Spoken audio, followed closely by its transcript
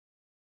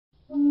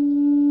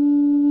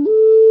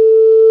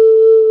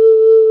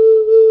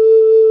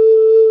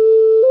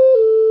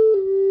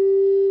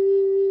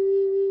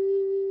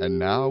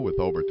Now, with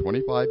over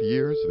 25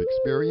 years of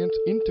experience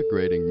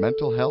integrating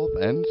mental health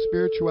and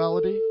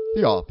spirituality,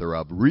 the author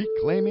of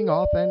Reclaiming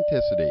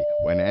Authenticity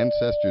When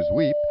Ancestors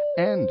Weep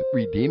and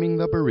Redeeming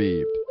the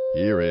Bereaved,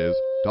 here is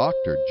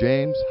Dr.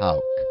 James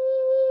Houck.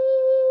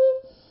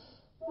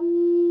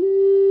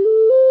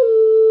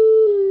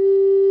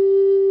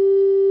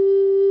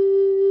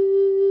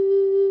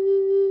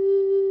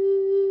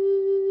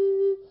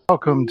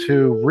 Welcome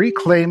to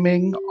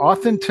Reclaiming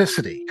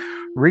Authenticity,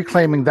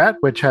 reclaiming that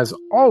which has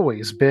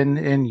always been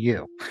in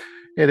you.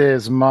 It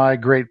is my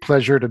great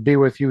pleasure to be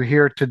with you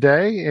here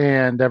today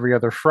and every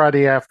other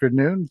Friday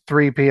afternoon,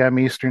 3 p.m.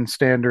 Eastern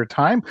Standard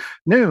Time,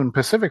 noon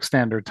Pacific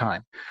Standard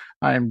Time.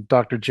 I'm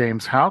Dr.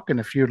 James Houck, and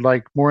if you'd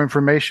like more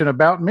information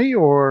about me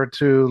or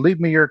to leave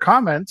me your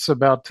comments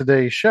about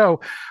today's show,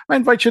 I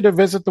invite you to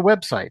visit the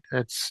website.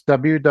 It's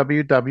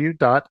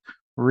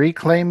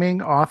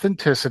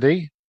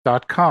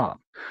www.reclaimingauthenticity.com.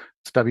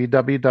 It's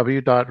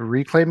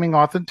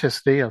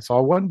www.reclaimingauthenticity, that's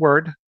all one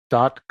word,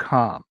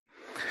 .com.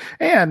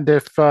 And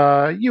if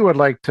you would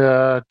like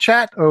to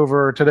chat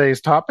over today's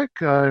topic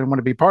and want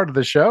to be part of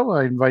the show,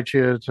 I invite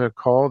you to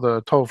call the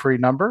toll-free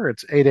number.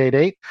 It's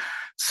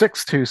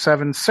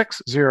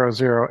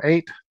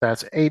 888-627-6008.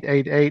 That's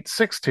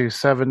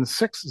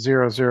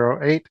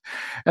 888-627-6008.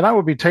 And I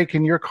will be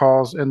taking your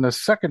calls in the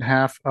second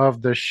half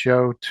of the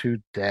show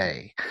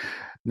today.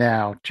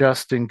 Now,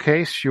 just in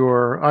case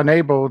you're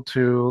unable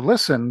to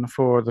listen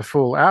for the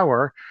full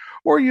hour,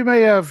 or you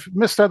may have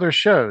missed other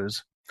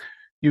shows,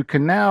 you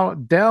can now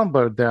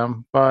download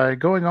them by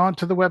going on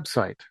to the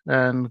website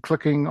and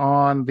clicking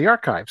on the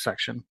archive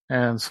section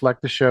and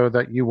select the show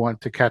that you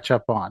want to catch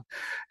up on.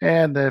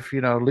 And if you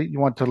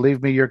want to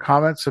leave me your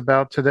comments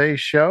about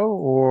today's show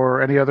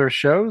or any other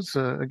shows,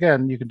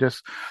 again, you can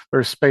there's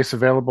space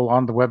available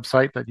on the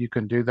website that you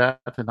can do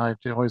that. And I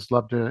always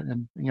love to,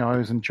 and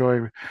always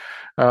enjoy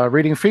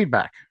reading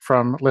feedback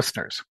from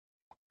listeners.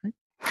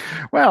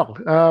 Well,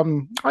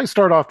 I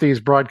start off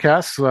these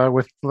broadcasts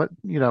with,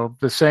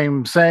 the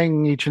same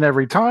saying each and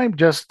every time,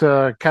 just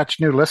catch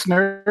new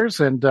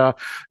listeners and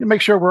make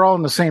sure we're all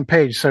on the same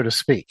page, so to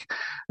speak.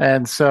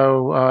 And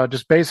so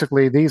just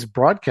basically these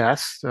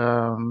broadcasts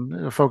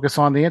focus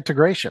on the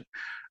integration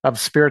of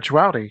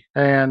spirituality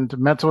and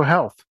mental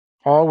health,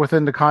 all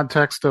within the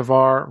context of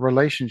our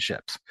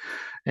relationships.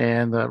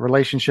 And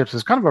relationships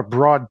is kind of a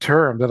broad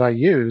term that I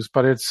use,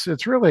 but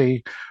it's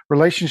really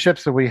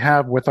relationships that we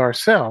have with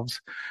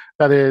ourselves.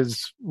 That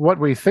is what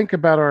we think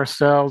about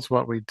ourselves,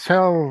 what we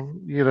tell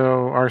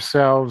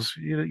ourselves.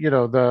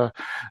 The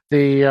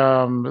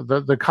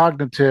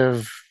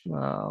cognitive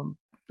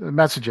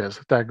messages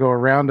that go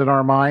around in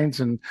our minds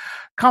and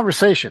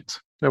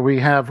conversations that we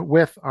have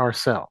with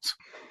ourselves.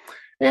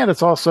 And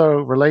it's also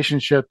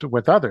relationship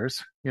with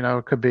others.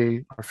 It could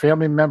be our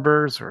family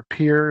members or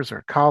peers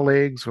or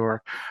colleagues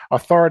or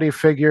authority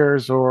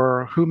figures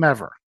or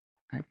whomever.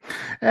 Okay?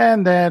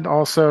 And then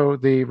also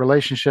the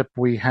relationship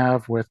we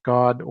have with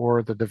God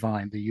or the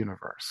divine, the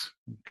universe.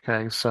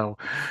 Okay, so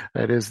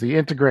it is the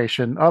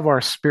integration of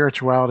our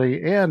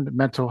spirituality and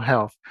mental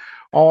health,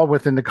 all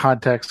within the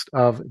context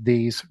of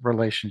these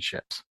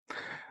relationships.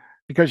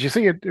 Because you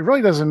see, it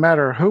really doesn't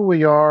matter who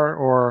we are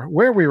or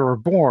where we were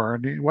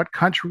born, what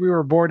country we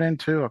were born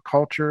into, a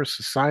culture,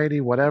 society,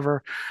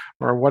 whatever,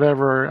 or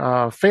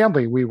whatever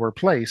family we were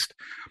placed.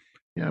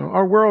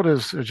 Our world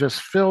is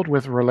just filled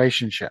with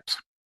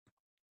relationships.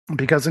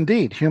 Because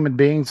indeed, human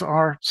beings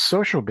are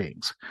social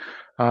beings.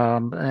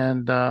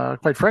 And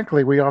quite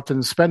frankly, we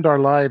often spend our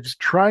lives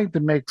trying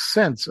to make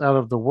sense out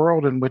of the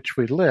world in which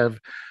we live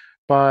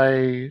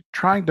by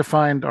trying to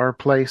find our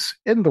place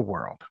in the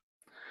world.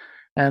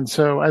 And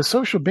so as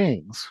social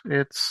beings,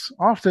 it's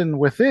often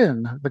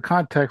within the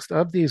context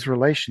of these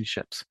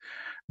relationships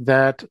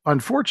that,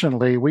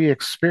 unfortunately, we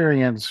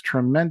experience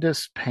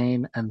tremendous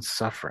pain and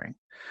suffering.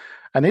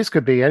 And these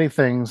could be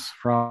anything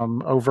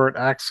from overt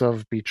acts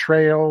of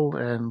betrayal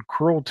and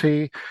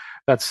cruelty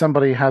that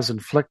somebody has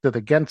inflicted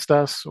against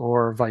us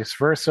or vice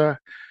versa,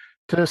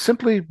 to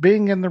simply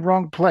being in the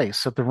wrong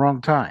place at the wrong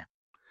time.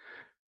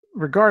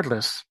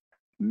 Regardless,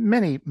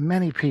 many,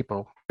 many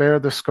people bear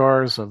the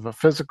scars of a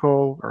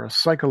physical or a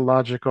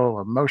psychological,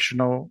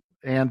 emotional,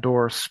 and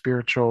or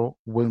spiritual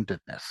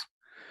woundedness.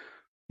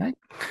 Okay?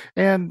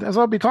 And as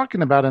I'll be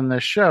talking about in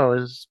this show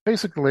is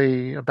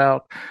basically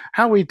about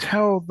how we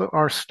tell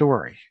our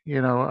story.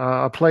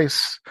 A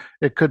place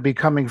it could be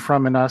coming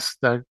from in us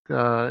that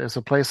is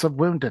a place of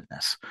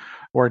woundedness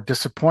or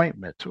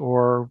disappointment,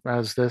 or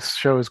as this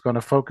show is going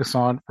to focus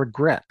on,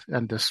 regret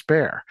and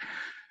despair.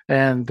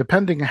 And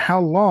depending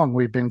how long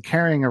we've been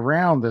carrying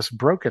around this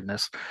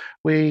brokenness,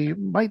 we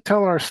might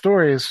tell our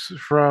stories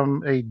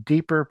from a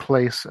deeper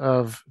place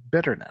of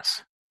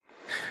bitterness.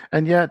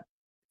 And yet,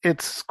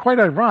 it's quite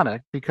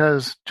ironic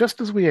because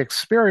just as we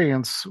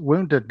experience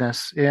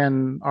woundedness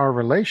in our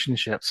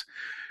relationships,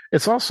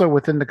 it's also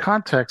within the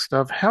context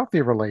of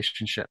healthy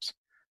relationships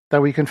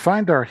that we can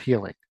find our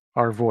healing,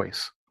 our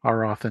voice,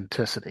 our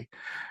authenticity.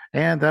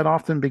 And that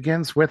often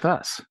begins with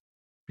us.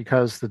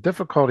 Because the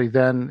difficulty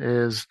then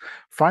is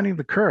finding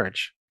the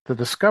courage to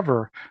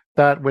discover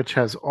that which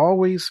has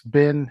always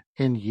been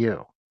in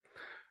you.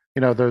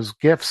 Those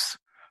gifts,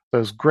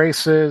 those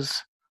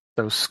graces,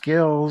 those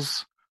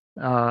skills,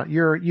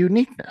 your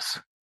uniqueness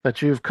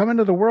that you've come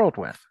into the world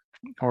with.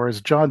 Or as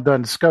John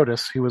Duns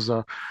Scotus, he was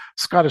a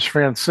Scottish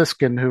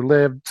Franciscan who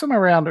lived somewhere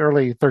around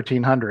early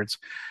 1300s.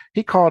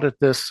 He called it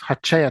this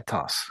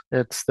hacheatos.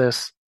 It's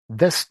this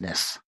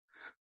thisness.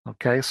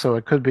 Okay, so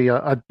it could be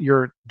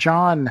your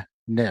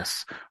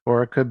John-ness,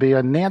 or it could be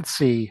a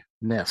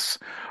Nancy-ness,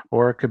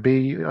 or it could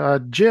be a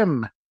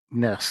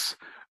Jim-ness,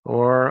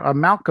 or a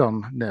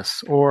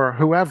Malcolm-ness, or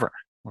whoever.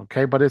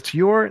 Okay, but it's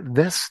your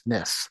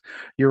thisness,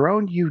 your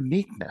own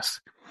uniqueness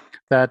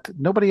that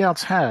nobody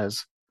else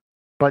has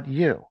but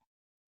you.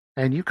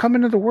 And you come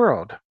into the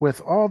world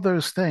with all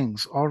those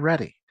things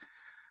already.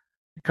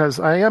 Because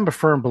I am a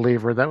firm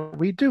believer that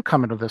we do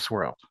come into this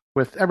world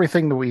with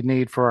everything that we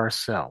need for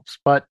ourselves.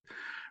 But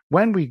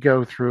when we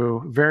go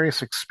through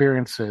various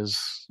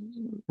experiences,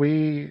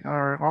 we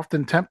are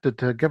often tempted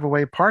to give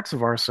away parts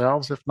of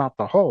ourselves, if not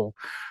the whole,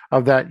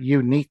 of that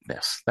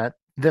uniqueness, that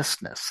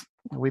thisness.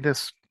 We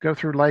just go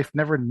through life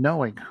never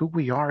knowing who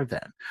we are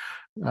then.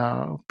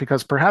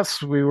 Because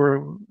perhaps we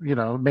were,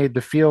 made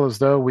to feel as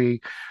though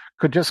we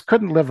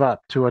couldn't live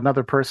up to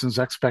another person's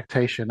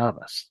expectation of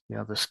us.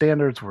 The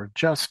standards were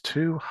just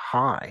too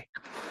high.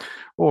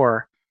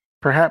 Or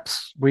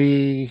perhaps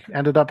we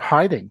ended up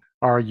hiding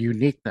our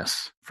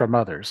uniqueness from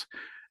others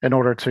in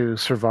order to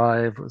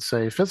survive,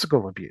 say,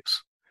 physical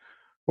abuse.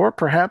 Or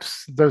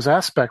perhaps those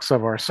aspects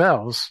of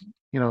ourselves,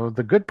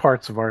 the good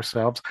parts of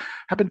ourselves,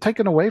 have been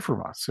taken away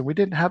from us, and we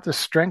didn't have the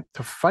strength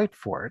to fight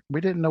for it.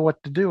 We didn't know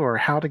what to do or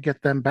how to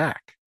get them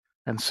back,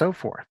 and so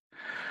forth.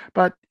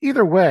 But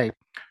either way,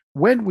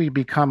 when we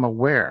become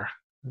aware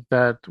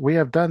that we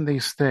have done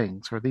these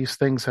things, or these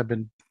things have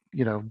been,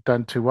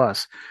 done to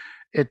us,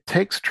 it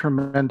takes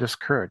tremendous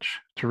courage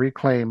to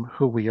reclaim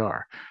who we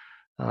are.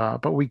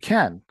 But we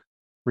can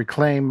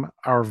reclaim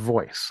our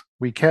voice.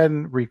 We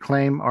can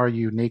reclaim our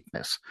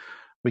uniqueness.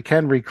 We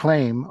can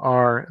reclaim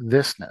our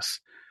thisness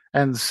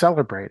and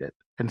celebrate it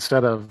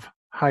instead of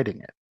hiding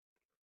it.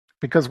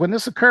 Because when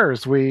this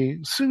occurs, we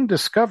soon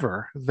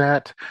discover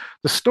that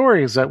the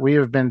stories that we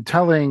have been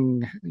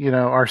telling,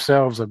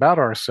 ourselves about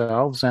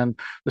ourselves, and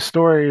the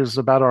stories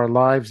about our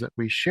lives that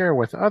we share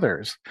with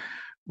others,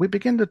 we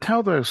begin to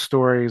tell those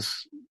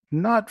stories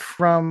not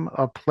from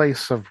a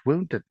place of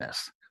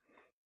woundedness,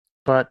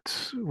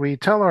 but we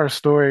tell our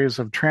stories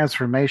of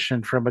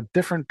transformation from a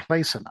different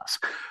place in us,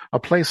 a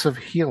place of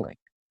healing,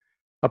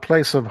 a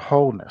place of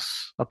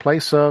wholeness, a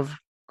place of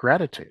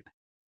gratitude.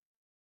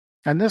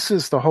 And this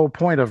is the whole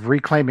point of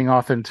reclaiming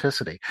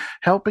authenticity,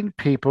 helping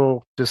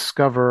people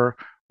discover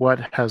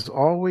what has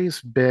always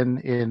been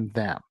in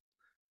them,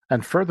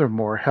 and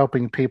furthermore,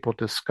 helping people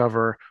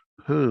discover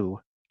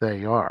who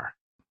they are.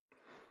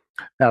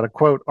 Now, to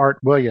quote Art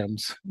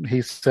Williams,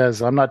 he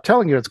says, "I'm not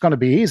telling you it's going to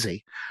be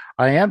easy.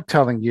 I am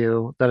telling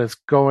you that it's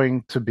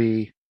going to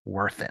be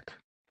worth it."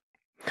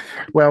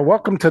 Well,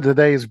 welcome to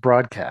today's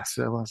broadcast.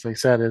 As I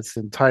said, it's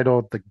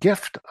entitled "The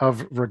Gift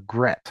of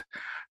Regret: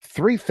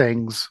 3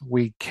 Things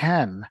We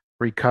Can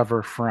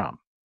Recover From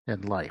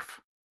in Life."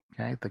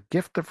 Okay, the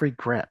gift of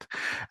regret.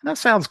 And that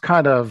sounds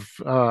kind of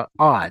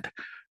odd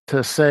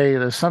to say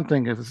there's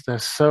something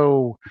that's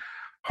so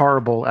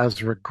horrible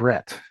as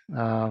regret.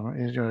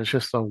 It's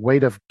just a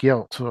weight of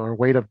guilt or a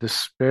weight of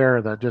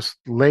despair that just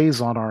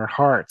lays on our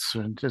hearts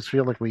and just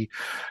feel like we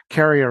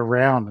carry it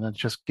around, and it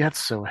just gets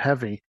so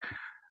heavy.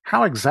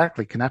 How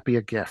exactly can that be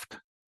a gift?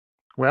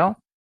 Well,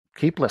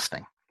 keep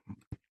listening.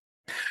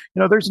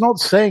 There's an old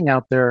saying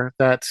out there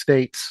that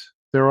states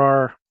there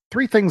are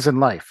 3 things in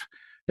life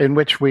in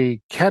which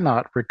we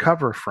cannot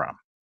recover from.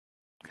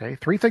 Okay,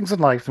 3 things in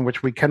life in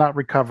which we cannot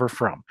recover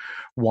from.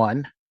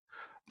 1,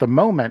 the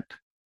moment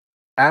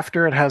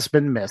after it has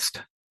been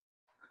missed.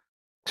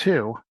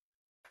 2,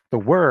 the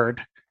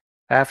word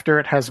after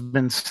it has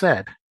been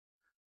said.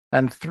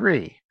 And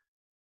 3,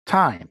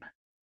 time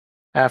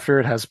after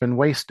it has been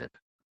wasted.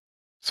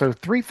 So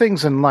 3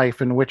 things in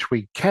life in which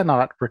we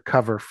cannot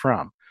recover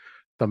from: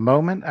 the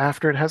moment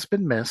after it has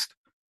been missed,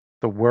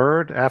 the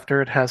word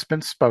after it has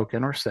been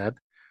spoken or said,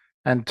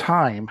 and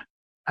time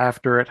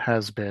after it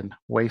has been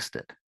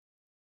wasted.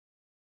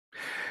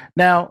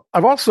 Now,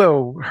 I've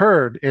also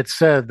heard it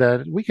said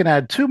that we can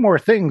add 2 more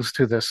things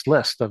to this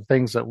list of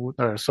things that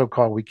are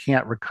so-called we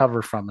can't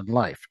recover from in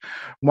life.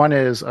 One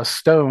is a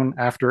stone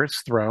after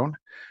it's thrown,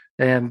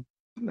 and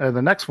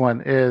the next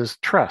one is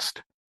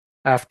trust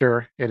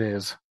after it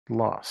is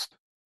lost.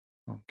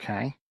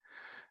 Okay?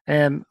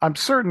 And I'm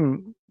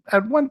certain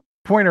at one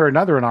point or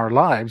another in our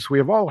lives, we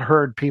have all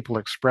heard people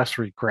express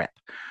regret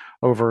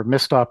over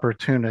missed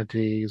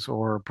opportunities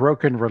or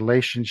broken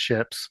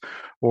relationships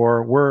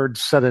or words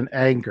said in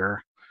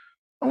anger,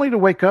 only to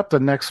wake up the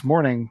next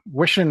morning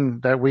wishing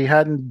that we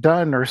hadn't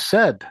done or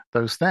said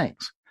those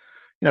things,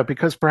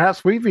 because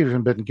perhaps we've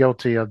even been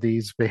guilty of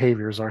these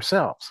behaviors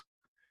ourselves.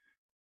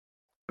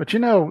 But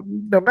no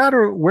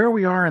matter where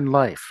we are in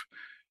life,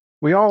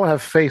 we all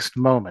have faced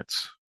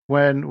moments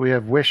when we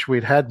have wished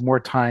we'd had more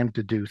time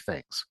to do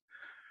things.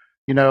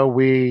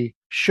 we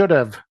should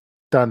have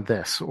done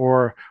this,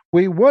 or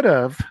we would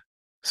have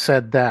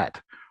said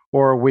that,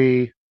 or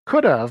we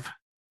could have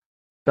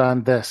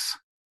done this.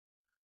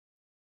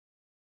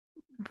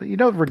 But,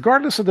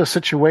 regardless of the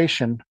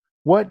situation,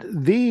 what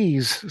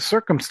these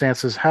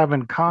circumstances have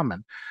in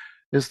common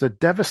is the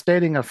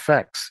devastating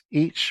effects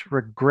each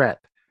regret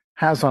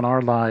has on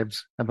our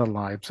lives and the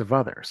lives of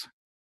others.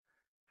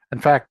 In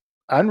fact,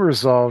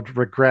 unresolved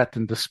regret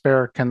and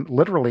despair can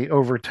literally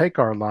overtake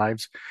our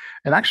lives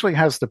and actually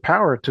has the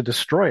power to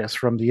destroy us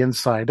from the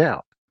inside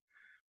out.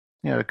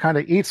 It kind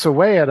of eats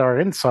away at our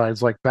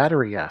insides like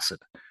battery acid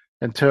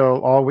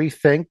until all we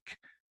think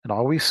and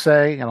all we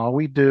say and all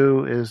we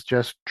do is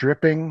just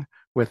dripping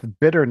with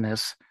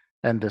bitterness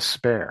and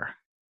despair.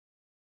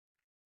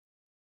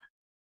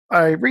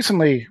 I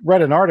recently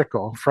read an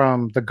article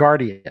from The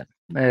Guardian,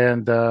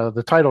 and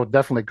the title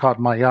definitely caught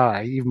my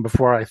eye even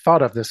before I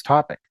thought of this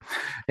topic.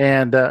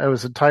 And it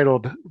was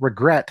entitled,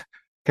 "Regret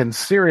Can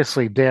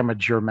Seriously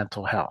Damage Your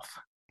Mental Health."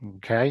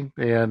 Okay.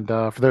 And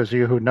for those of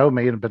you who know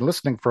me and have been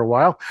listening for a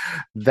while,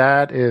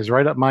 that is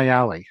right up my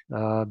alley,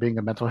 being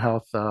a mental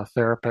health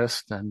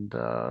therapist and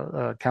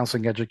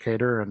counseling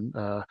educator and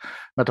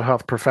mental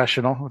health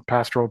professional,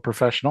 pastoral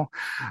professional.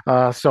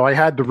 So I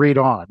had to read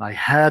on. I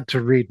had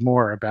to read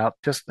more about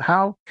just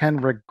how can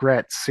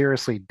regret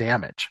seriously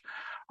damage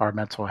our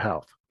mental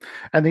health.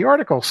 And the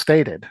article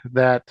stated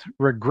that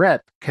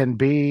regret can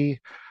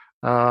be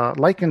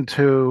likened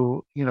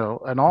to,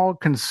 an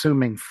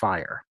all-consuming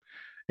fire.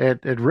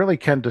 It really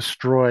can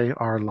destroy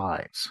our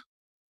lives.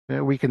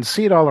 We can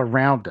see it all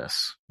around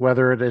us,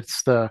 whether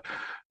it's the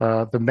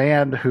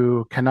man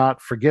who cannot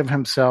forgive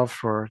himself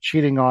for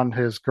cheating on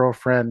his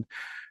girlfriend,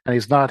 and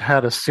he's not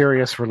had a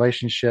serious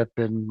relationship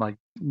in like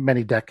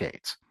many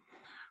decades,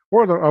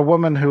 or a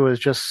woman who is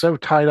just so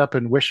tied up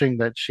in wishing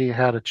that she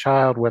had a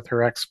child with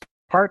her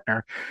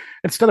ex-partner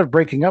instead of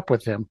breaking up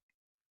with him,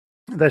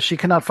 that she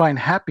cannot find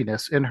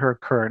happiness in her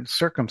current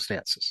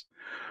circumstances.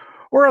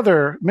 Or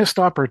other missed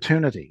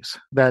opportunities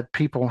that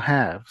people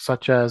have,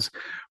 such as,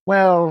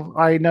 well,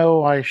 I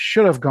know I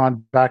should have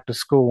gone back to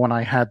school when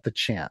I had the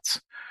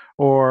chance,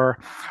 or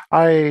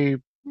I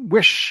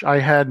wish I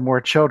had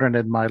more children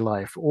in my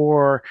life,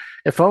 or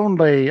if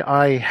only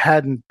I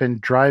hadn't been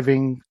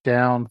driving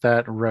down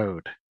that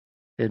road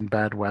in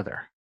bad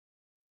weather.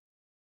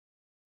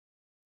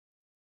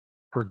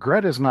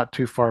 Regret is not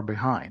too far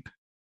behind.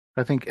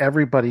 I think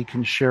everybody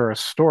can share a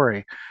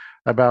story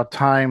about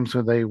times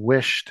when they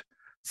wished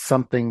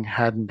something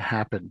hadn't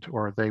happened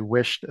or they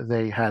wished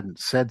they hadn't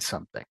said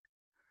something.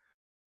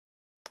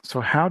 So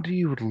how do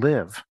you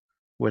live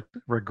with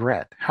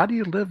regret? How do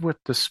you live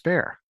with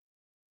despair?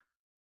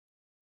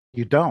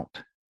 You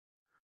don't.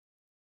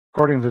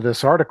 According to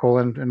this article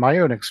and my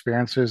own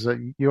experiences, that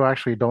you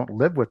actually don't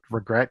live with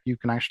regret. You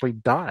can actually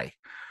die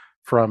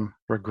from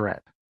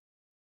regret,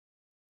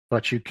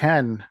 but you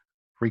can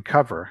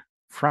recover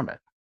from it.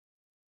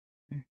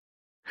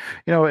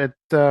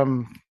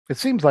 It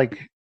seems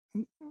like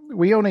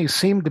we only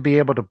seem to be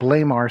able to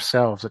blame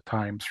ourselves at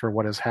times for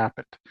what has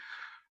happened,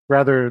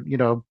 rather,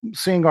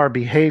 seeing our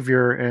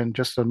behavior in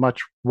just a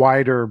much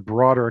wider,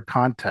 broader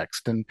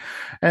context,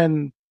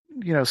 and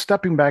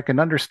stepping back and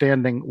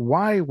understanding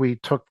why we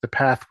took the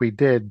path we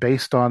did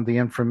based on the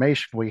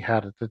information we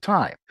had at the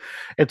time.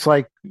 It's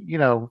like,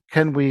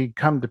 can we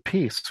come to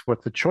peace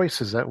with the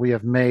choices that we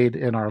have made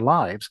in our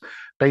lives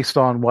based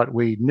on what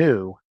we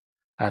knew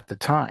at the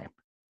time?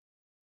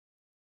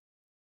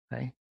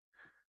 Okay.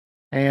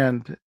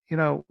 And,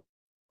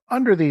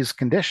 under these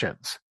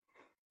conditions,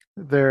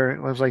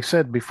 there, as I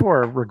said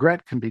before,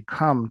 regret can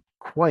become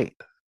quite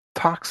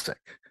toxic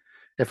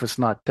if it's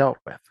not dealt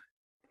with.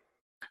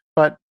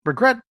 But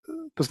regret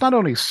does not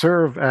only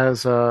serve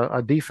as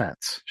a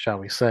defense, shall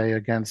we say,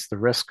 against the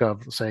risk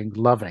of saying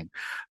loving,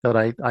 that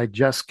I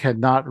just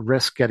cannot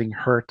risk getting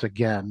hurt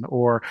again,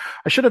 or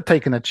I should have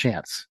taken a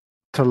chance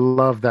to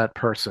love that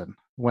person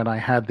when I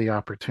had the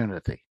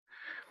opportunity.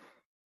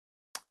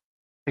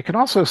 It can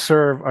also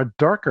serve a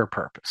darker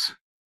purpose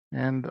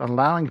and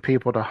allowing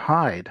people to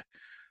hide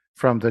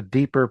from the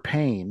deeper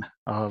pain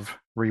of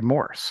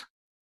remorse.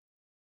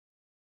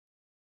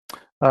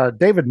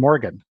 David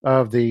Morgan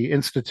of the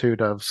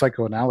Institute of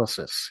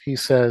Psychoanalysis, he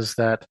says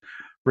that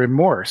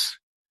remorse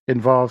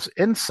involves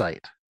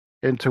insight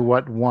into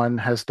what one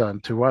has done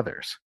to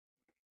others.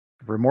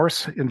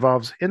 Remorse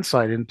involves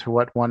insight into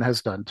what one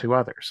has done to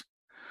others.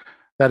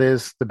 That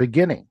is the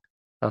beginning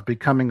of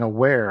becoming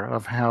aware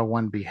of how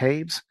one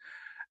behaves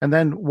and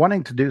then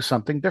wanting to do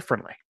something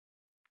differently.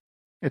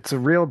 It's a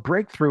real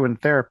breakthrough in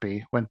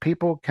therapy when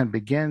people can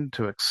begin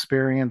to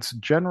experience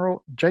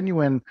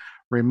genuine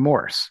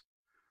remorse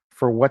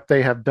for what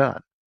they have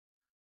done,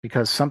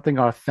 because something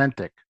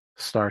authentic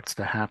starts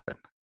to happen.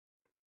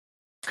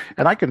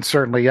 And I can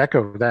certainly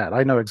echo that.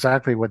 I know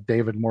exactly what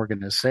David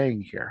Morgan is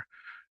saying here.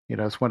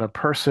 It's when a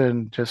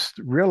person just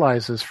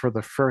realizes for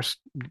the first,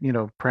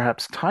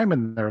 perhaps time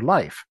in their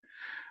life,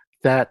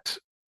 that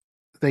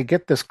they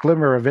get this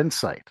glimmer of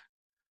insight,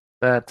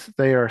 that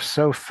they are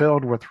so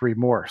filled with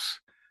remorse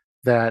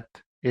that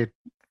it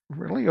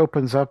really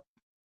opens up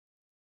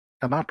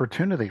an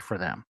opportunity for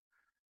them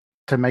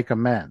to make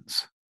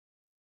amends.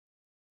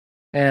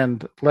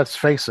 And let's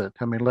face it,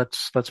 I mean,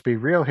 let's be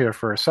real here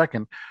for a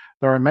second.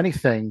 There are many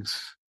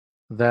things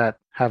that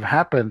have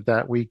happened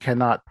that we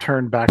cannot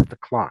turn back the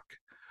clock,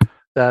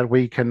 that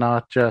we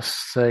cannot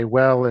just say,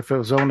 well, if it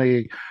was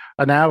only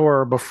an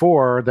hour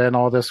before, then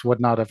all this would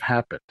not have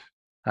happened.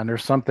 And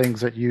there's some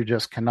things that you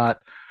just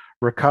cannot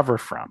recover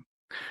from.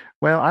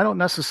 Well, I don't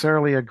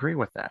necessarily agree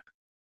with that.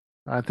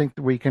 I think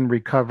that we can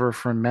recover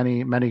from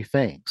many, many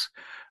things,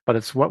 but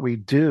it's what we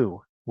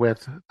do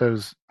with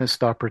those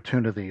missed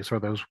opportunities or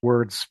those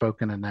words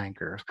spoken in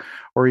anger,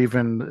 or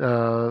even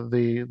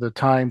the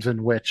times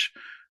in which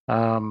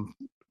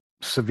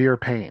severe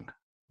pain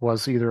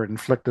was either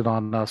inflicted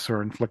on us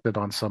or inflicted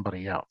on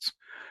somebody else.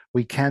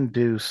 We can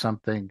do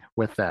something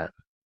with that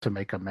to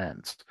make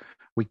amends.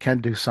 We can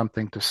do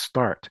something to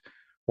start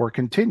or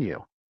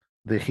continue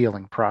the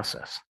healing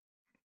process.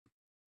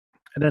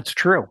 And it's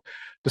true,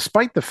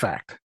 despite the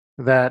fact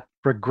that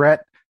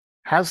regret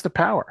has the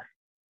power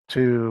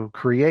to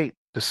create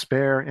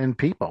despair in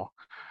people,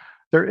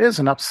 there is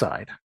an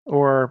upside,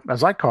 or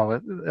as I call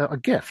it, a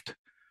gift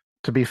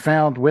to be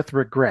found with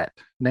regret.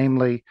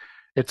 Namely,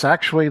 it's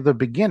actually the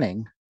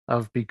beginning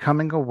of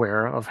becoming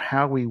aware of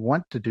how we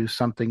want to do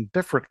something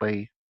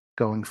differently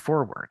going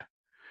forward.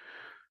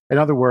 In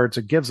other words,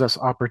 it gives us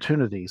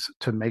opportunities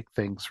to make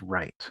things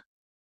right.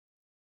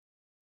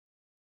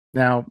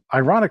 Now,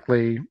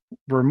 ironically,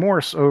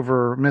 remorse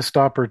over missed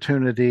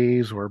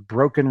opportunities or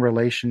broken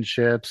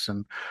relationships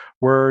and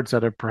words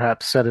that are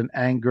perhaps said in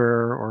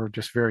anger or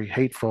just very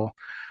hateful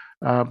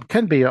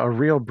can be a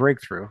real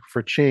breakthrough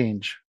for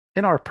change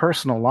in our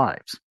personal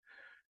lives.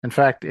 In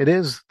fact, it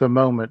is the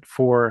moment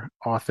for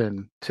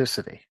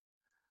authenticity.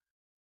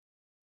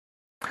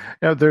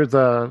 There's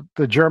the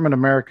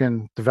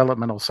German-American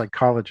developmental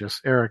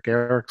psychologist Erik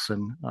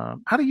Erikson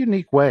had a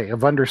unique way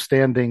of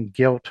understanding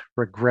guilt,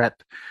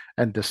 regret,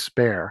 and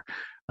despair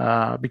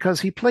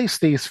because he placed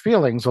these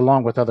feelings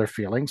along with other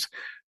feelings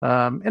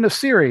in a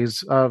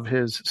series of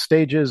his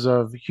stages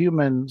of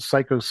human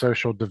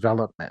psychosocial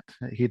development.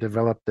 He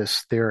developed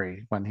this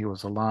theory when he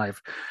was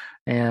alive.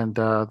 And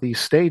these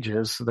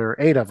stages, there are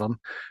 8 of them,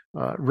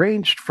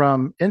 ranged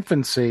from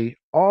infancy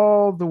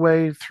all the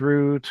way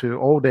through to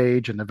old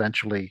age and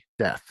eventually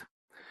death.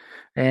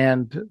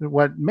 And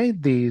what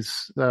made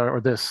these, or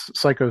this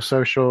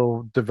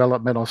psychosocial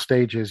developmental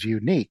stages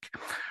unique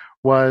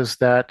was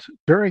that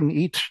during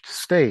each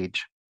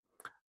stage,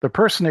 the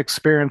person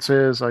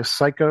experiences a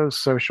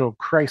psychosocial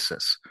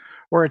crisis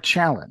or a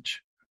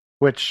challenge,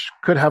 which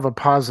could have a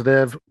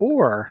positive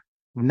or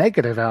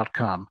negative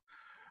outcome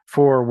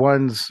for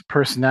one's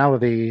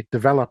personality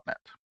development.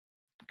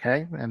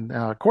 Okay, and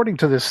according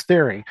to this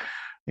theory,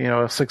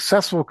 a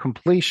successful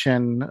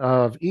completion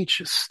of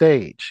each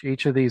stage,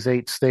 each of these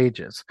 8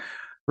 stages,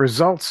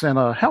 results in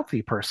a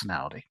healthy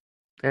personality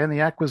and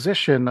the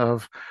acquisition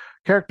of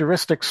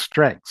characteristic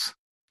strengths,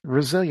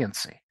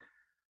 resiliency,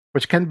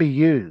 which can be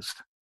used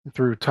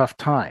through tough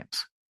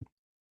times.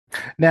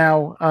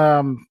 Now,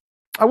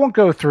 I won't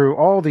go through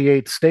all the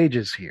 8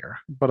 stages here,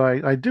 but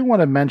I do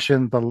want to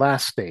mention the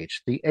last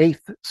stage, the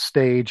 8th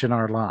stage in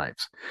our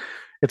lives.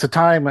 It's a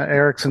time,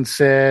 Erikson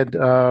said,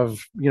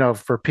 of,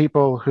 for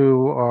people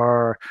who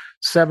are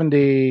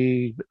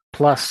 70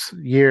 plus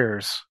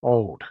years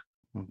old.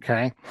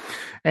 Okay.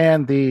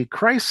 And the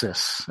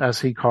crisis, as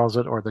he calls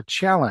it, or the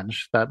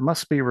challenge that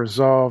must be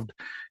resolved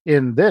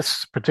in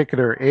this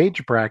particular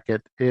age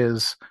bracket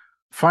is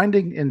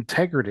finding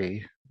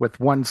integrity with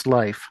one's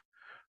life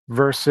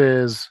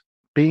versus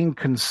being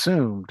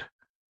consumed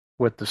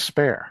with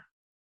despair.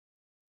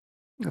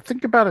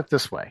 Think about it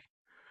this way.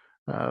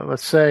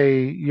 Let's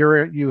say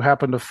you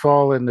happen to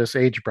fall in this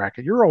age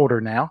bracket. You're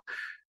older now,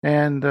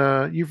 and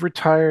you've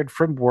retired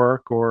from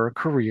work or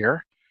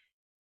career.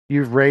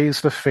 You've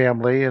raised a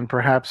family, and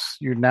perhaps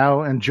you're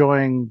now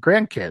enjoying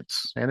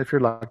grandkids, and if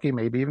you're lucky,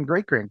 maybe even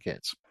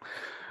great-grandkids.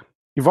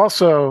 You've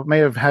also may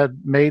have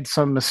made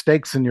some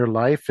mistakes in your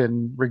life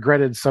and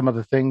regretted some of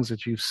the things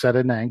that you've said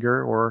in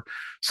anger or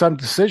some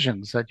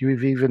decisions that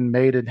you've even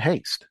made in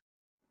haste.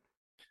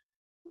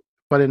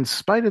 But in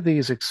spite of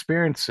these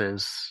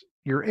experiences,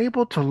 you're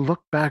able to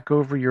look back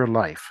over your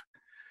life.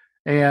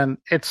 And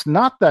it's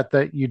not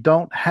that you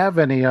don't have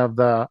any of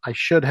the I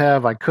should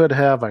have, I could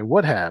have, I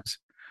would haves,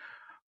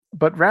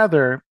 but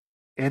rather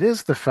it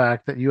is the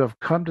fact that you have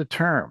come to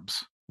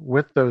terms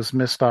with those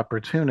missed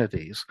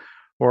opportunities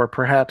or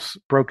perhaps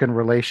broken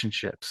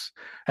relationships,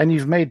 and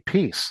you've made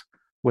peace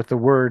with the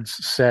words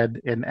said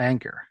in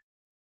anger.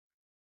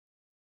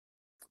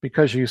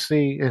 Because you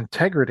see,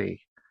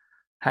 integrity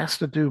has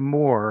to do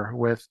more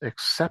with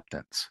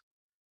acceptance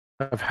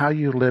of how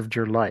you lived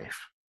your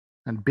life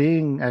and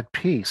being at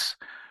peace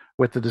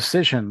with the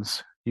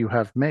decisions you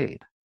have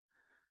made.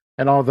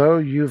 And although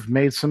you've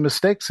made some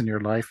mistakes in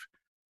your life,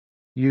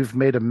 you've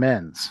made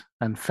amends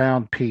and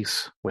found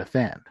peace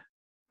within.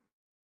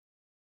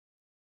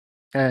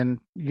 And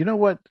you know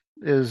what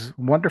is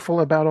wonderful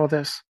about all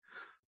this?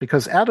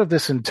 Because out of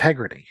this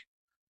integrity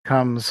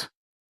comes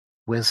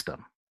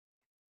wisdom.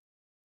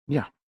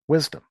 Yeah,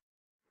 wisdom.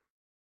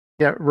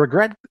 Yeah,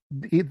 regret,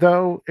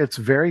 though it's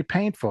very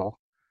painful,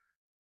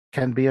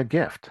 can be a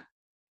gift.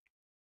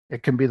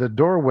 It can be the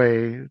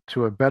doorway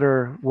to a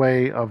better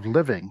way of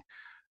living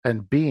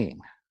and being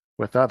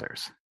with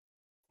others.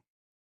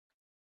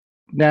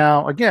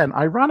 Now, again,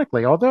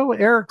 ironically, although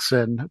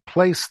Erickson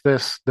placed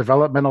this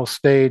developmental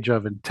stage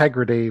of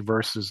integrity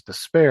versus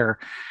despair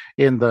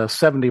in the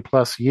 70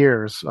 plus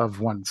years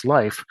of one's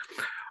life,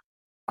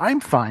 I'm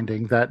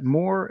finding that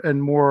more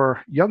and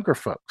more younger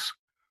folks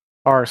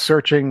are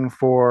searching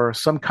for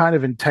some kind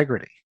of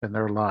integrity in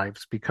their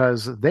lives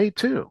because they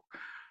too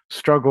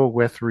struggle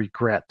with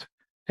regret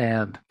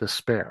and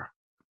despair.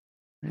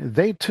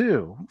 They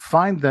too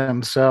find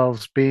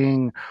themselves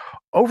being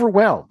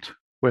overwhelmed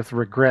with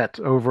regret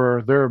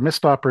over their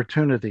missed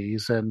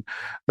opportunities and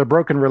the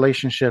broken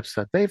relationships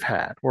that they've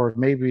had, or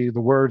maybe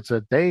the words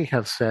that they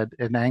have said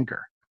in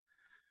anger.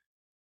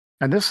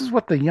 And this is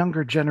what the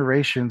younger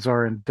generations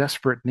are in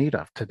desperate need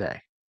of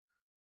today,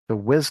 the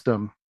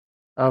wisdom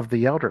of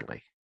the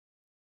elderly.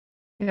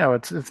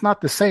 It's not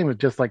the same as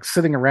just like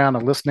sitting around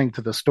and listening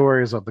to the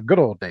stories of the good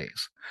old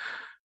days,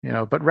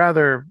 but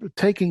rather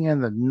taking in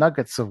the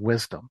nuggets of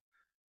wisdom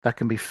that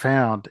can be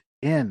found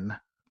in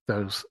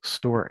those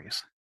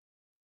stories.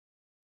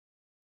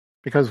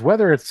 Because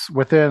whether it's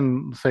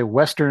within, say,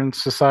 Western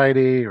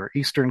society or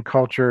Eastern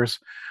cultures,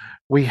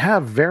 we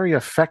have very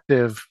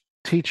effective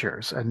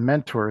teachers and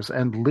mentors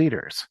and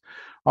leaders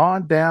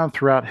on down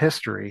throughout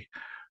history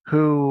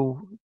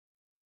who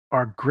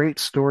are great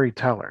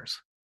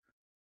storytellers.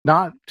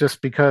 Not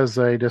just because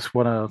they just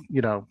want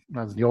to,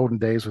 as the olden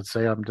days would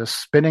say, I'm just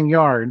spinning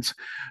yarns,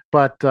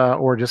 but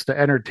or just to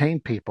entertain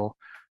people,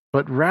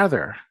 but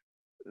rather,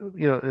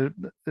 you know,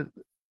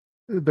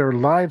 their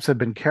lives have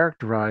been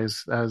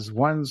characterized as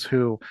ones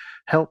who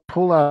help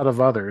pull out of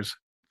others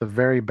the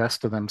very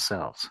best of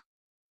themselves.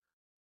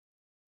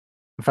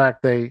 In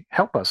fact, they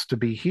help us to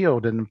be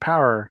healed and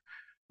empowered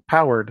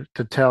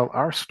to tell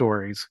our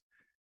stories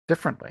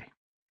differently.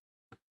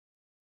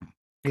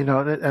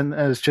 And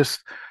it's just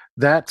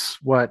that's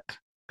what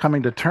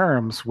coming to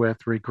terms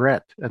with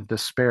regret and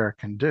despair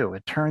can do.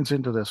 It turns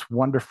into this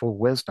wonderful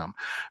wisdom,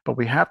 but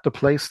we have to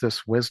place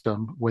this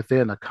wisdom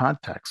within a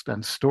context,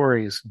 and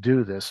stories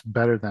do this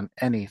better than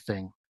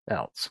anything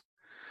else.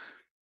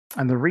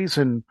 And the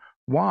reason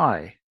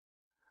why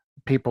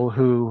people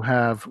who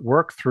have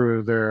worked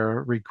through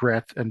their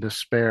regret and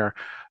despair,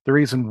 the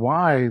reason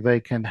why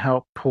they can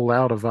help pull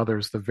out of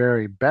others the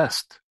very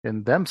best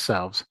in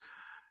themselves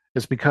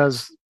is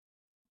because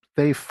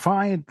they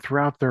find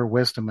throughout their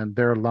wisdom in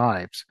their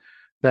lives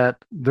that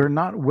they're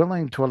not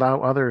willing to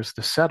allow others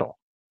to settle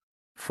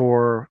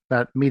for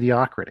that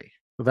mediocrity,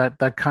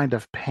 that kind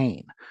of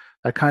pain,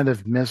 that kind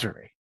of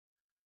misery,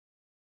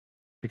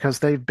 because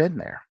they've been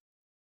there.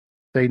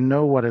 They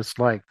know what it's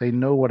like. They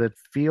know what it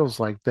feels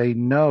like. They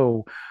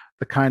know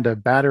the kind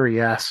of battery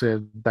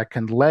acid that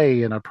can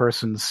lay in a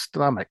person's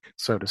stomach,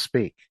 so to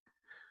speak.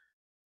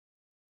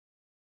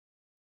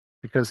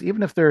 Because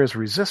even if there is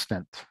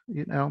resistance,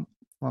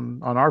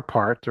 on our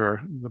part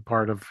or the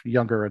part of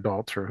younger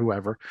adults or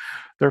whoever,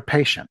 they're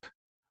patient,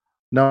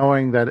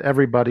 knowing that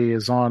everybody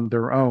is on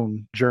their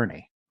own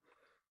journey.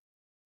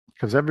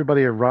 Because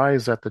everybody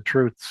arrives at the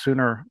truth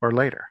sooner or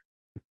later.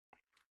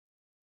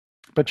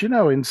 But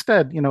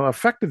instead,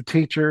 effective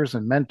teachers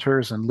and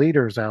mentors and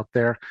leaders out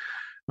there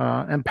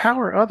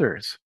empower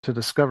others to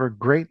discover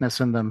greatness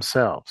in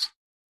themselves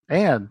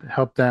and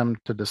help them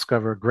to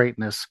discover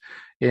greatness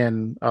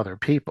in other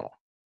people.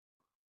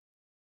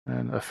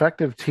 And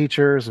effective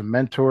teachers and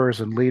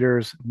mentors and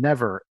leaders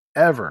never,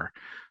 ever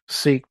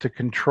seek to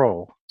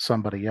control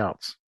somebody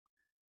else.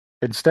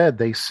 Instead,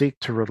 they seek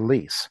to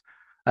release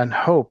and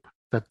hope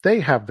that they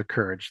have the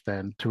courage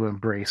then to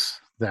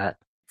embrace that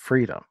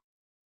freedom.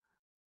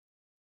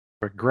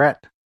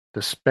 Regret,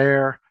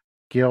 despair,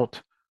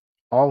 guilt,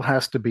 all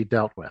has to be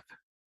dealt with.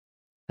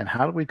 And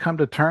how do we come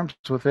to terms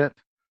with it?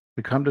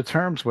 We come to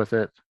terms with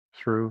it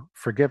through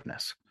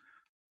forgiveness,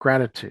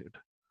 gratitude,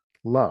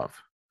 love.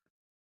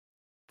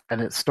 And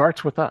it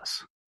starts with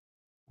us.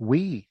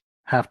 We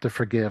have to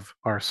forgive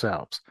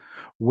ourselves.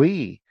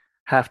 We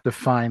have to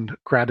find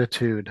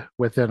gratitude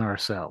within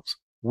ourselves.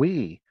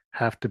 We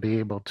have to be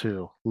able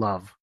to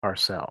love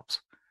ourselves.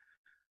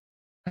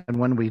 And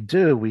when we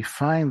do, we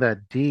find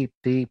that deep,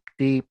 deep,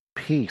 deep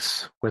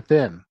peace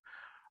within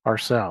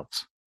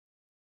ourselves.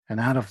 And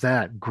out of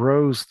that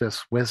grows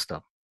this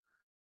wisdom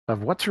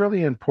of what's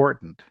really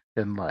important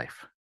in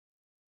life.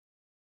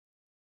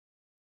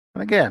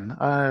 And again,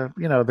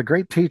 the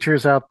great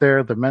teachers out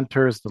there, the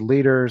mentors, the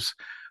leaders,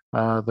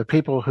 the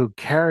people who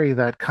carry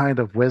that kind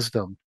of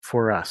wisdom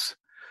for us,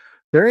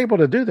 they're able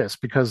to do this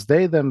because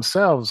they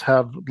themselves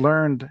have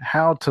learned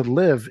how to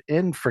live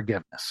in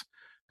forgiveness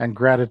and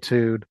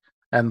gratitude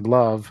and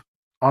love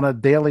on a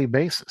daily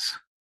basis.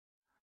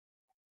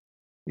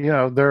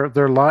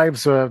 Their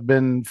lives have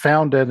been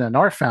founded and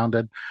are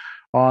founded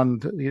on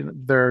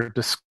their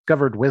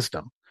discovered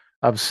wisdom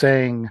of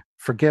saying,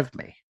 forgive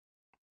me,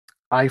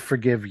 I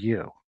forgive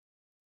you,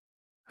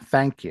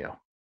 thank you,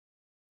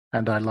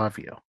 and I love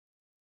you.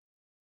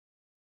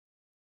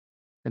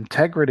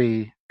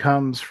 Integrity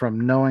comes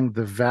from knowing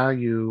the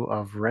value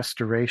of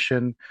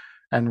restoration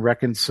and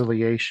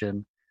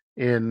reconciliation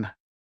in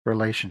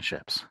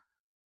relationships.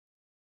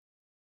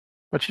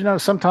 But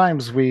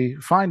sometimes we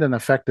find an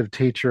effective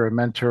teacher, a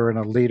mentor, and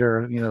a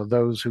leader,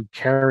 those who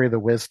carry the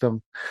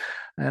wisdom,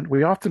 and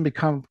we often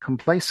become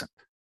complacent,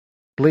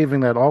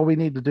 believing that all we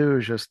need to do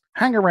is just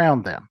hang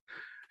around them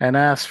and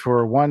ask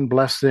for one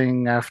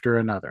blessing after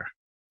another.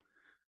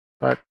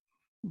 But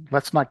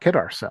let's not kid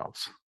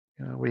ourselves.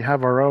 We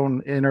have our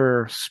own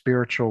inner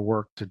spiritual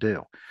work to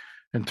do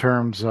in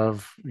terms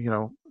of,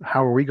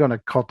 how are we going to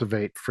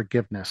cultivate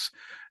forgiveness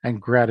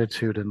and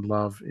gratitude and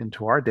love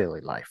into our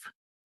daily life?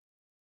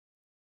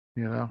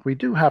 We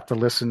do have to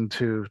listen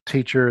to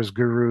teachers,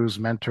 gurus,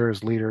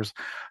 mentors, leaders,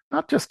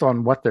 not just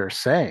on what they're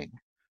saying,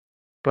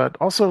 but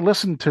also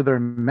listen to their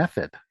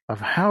method of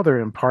how they're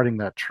imparting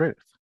that truth.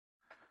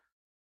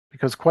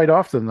 Because quite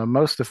often, the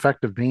most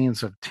effective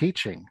means of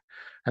teaching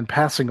and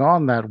passing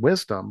on that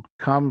wisdom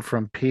come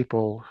from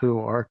people who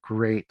are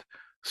great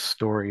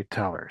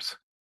storytellers.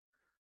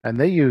 And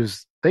they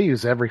use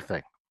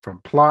everything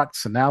from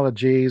plots,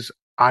 analogies,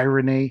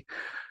 irony.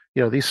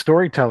 These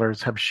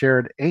storytellers have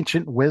shared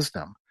ancient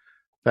wisdom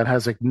that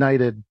has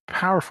ignited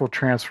powerful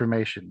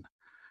transformation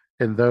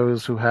in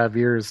those who have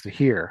ears to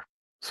hear,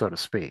 so to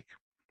speak.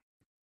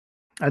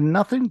 And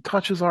nothing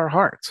touches our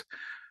hearts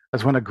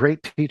as when a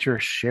great teacher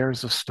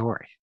shares a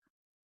story.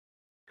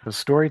 Because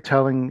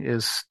storytelling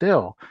is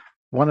still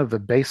one of the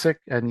basic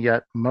and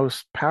yet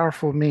most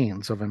powerful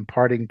means of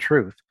imparting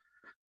truth,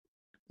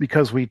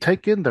 because we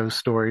take in those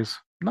stories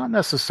not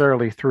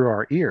necessarily through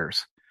our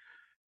ears,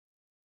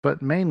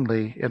 but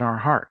mainly in our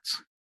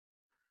hearts.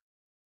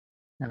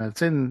 And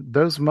it's in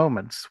those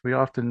moments we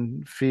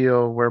often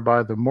feel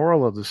whereby the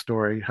moral of the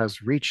story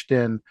has reached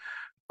in,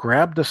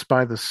 grabbed us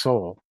by the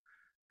soul,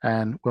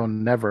 and will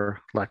never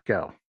let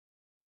go.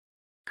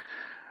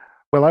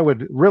 Well, I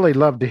would really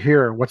love to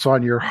hear what's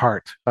on your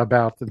heart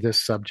about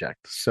this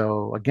subject.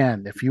 So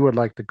again, if you would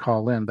like to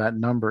call in, that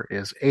number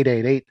is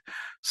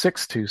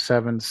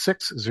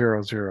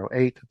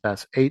 888-627-6008.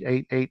 That's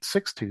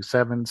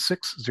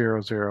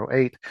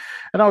 888-627-6008.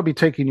 And I'll be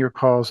taking your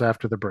calls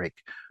after the break.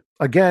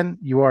 Again,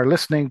 you are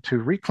listening to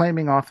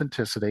Reclaiming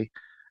Authenticity,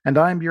 and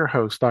I'm your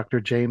host, Dr.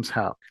 James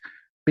Houck.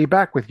 Be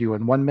back with you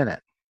in 1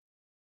 minute.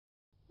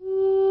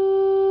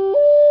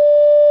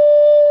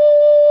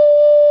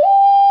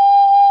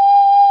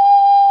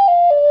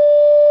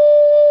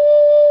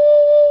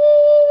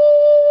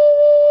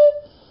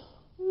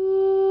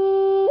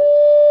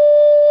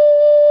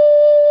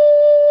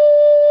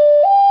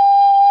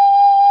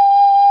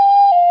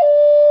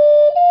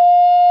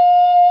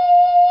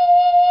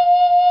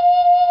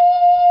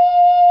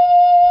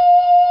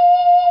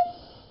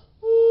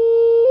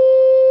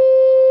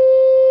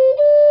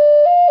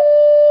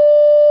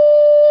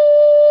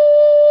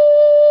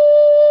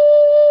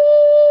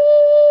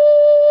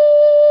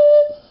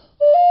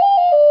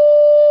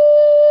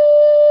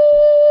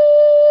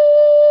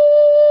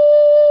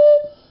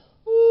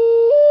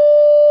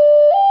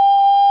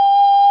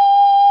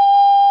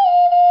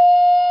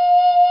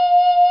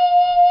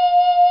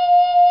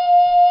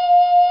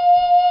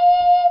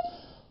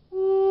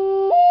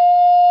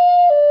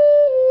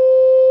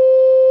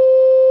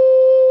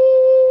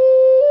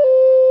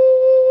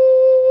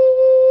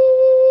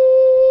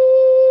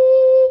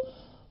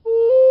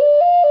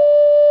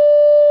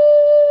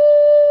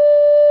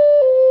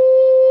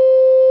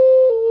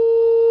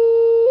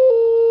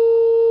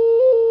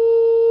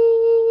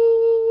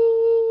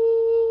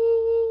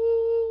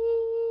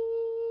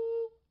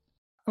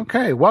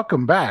 Okay,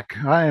 welcome back.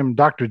 I am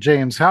Dr.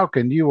 James Houck,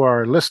 and you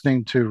are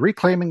listening to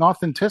Reclaiming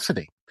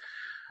Authenticity.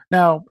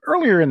 Now,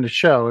 earlier in the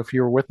show, if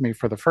you were with me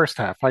for the first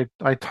half, I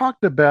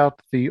talked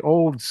about the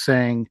old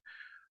saying,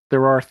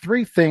 there are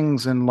three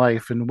things in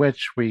life in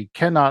which we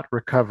cannot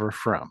recover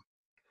from: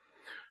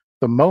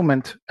 the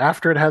moment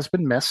after it has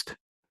been missed,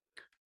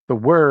 the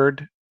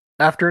word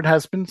after it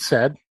has been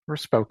said or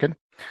spoken,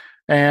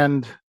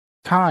 and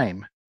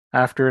time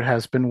after it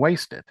has been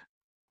wasted.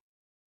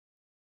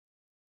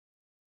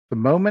 The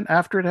moment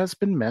after it has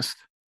been missed,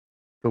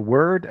 the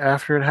word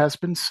after it has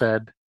been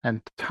said,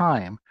 and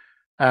time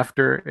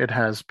after it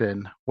has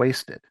been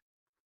wasted.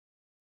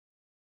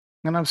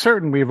 And I'm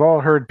certain we've all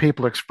heard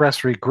people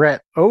express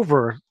regret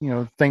over,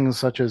 things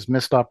such as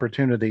missed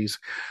opportunities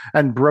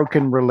and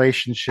broken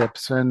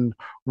relationships and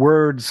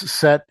words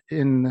said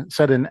in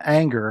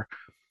anger,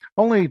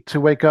 only to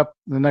wake up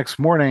the next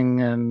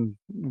morning and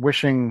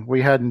wishing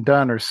we hadn't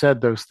done or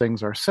said those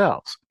things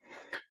ourselves.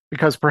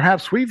 Because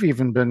perhaps we've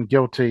even been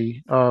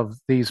guilty of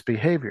these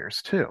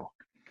behaviors too.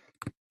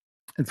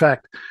 In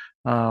fact,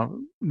 no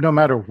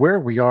matter where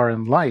we are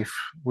in life,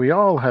 we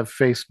all have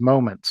faced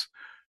moments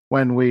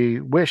when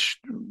we wish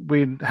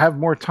we'd have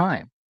more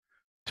time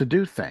to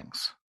do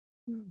things.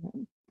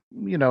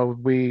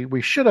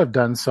 We should have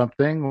done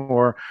something,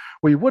 or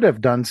we would have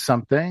done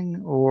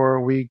something,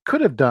 or we could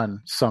have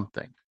done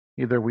something.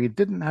 Either we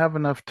didn't have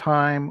enough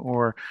time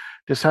or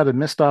just had a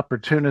missed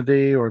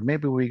opportunity, or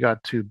maybe we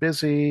got too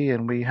busy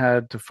and we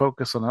had to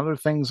focus on other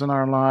things in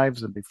our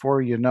lives. And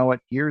before you know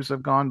it, years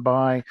have gone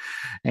by.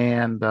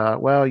 And, I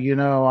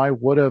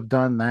would have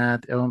done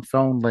that if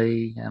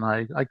only, and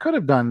I could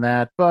have done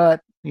that,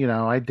 but,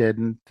 I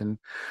didn't. And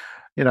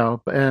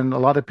a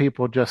lot of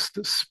people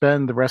just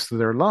spend the rest of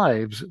their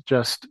lives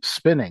just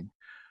spinning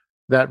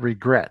that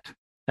regret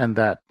and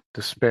that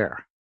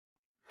despair.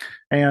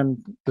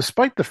 And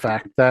despite the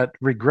fact that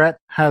regret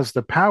has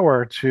the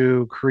power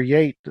to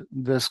create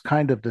this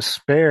kind of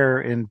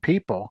despair in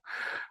people,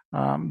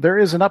 there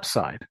is an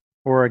upside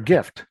or a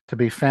gift to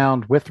be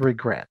found with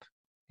regret.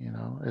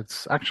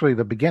 It's actually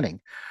the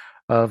beginning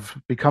of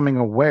becoming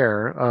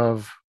aware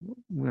of,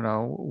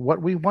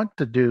 what we want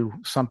to do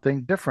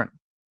something different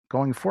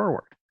going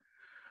forward.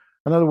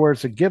 In other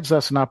words, it gives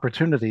us an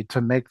opportunity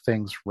to make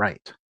things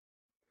right.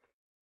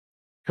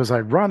 Because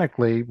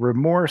ironically,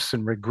 remorse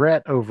and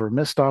regret over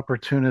missed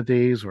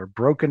opportunities or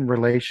broken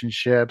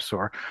relationships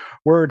or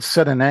words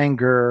said in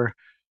anger,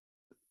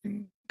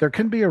 there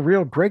can be a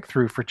real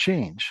breakthrough for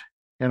change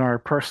in our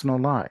personal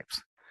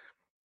lives.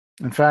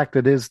 In fact,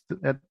 it is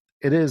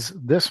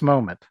this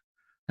moment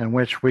in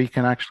which we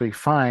can actually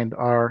find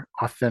our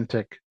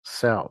authentic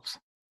selves.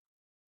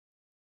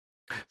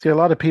 See, a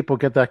lot of people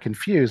get that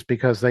confused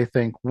because they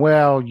think,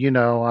 well,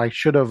 I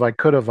should have, I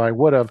could have, I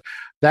would have.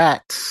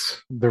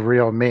 That's the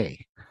real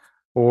me.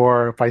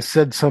 Or if I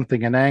said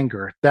something in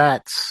anger,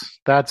 that's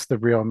the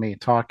real me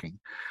talking.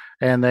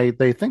 And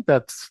they think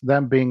that's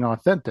them being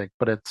authentic,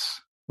 but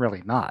it's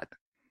really not.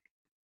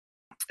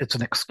 It's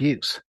an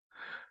excuse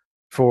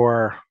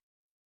for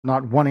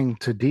not wanting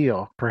to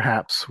deal,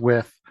 perhaps,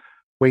 with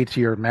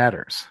weightier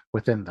matters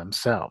within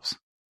themselves.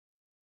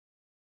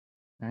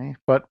 Okay?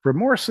 But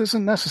remorse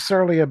isn't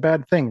necessarily a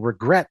bad thing.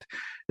 Regret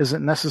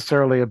isn't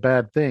necessarily a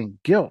bad thing.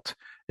 Guilt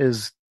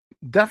is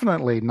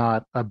definitely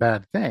not a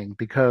bad thing,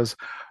 because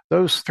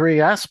those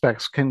three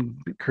aspects can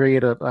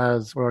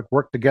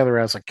work together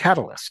as a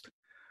catalyst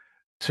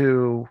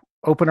to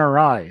open our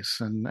eyes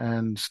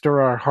and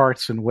stir our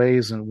hearts in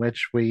ways in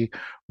which we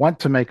want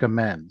to make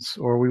amends,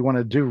 or we want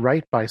to do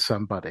right by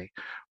somebody,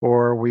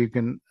 or we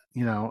can,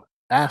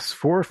 ask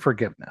for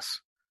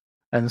forgiveness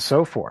and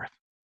so forth.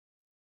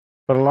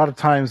 But a lot of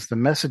times the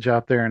message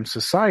out there in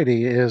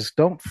society is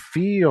don't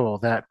feel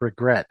that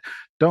regret,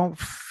 don't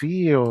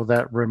feel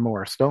that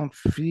remorse, don't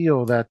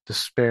feel that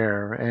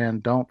despair,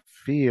 and don't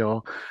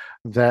feel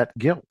that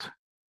guilt.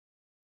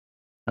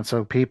 And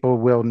so people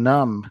will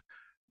numb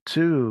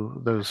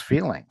to those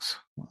feelings,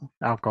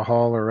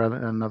 alcohol or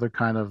another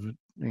kind of,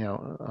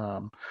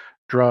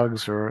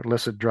 drugs or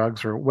illicit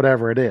drugs or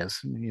whatever it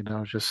is.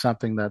 It's just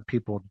something that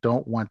people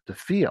don't want to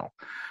feel,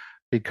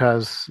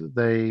 because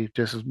they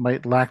just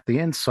might lack the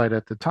insight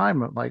at the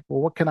time of like,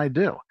 well, what can I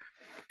do?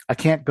 I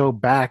can't go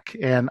back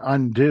and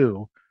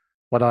undo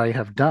what I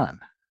have done.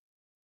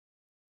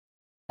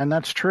 And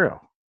that's true.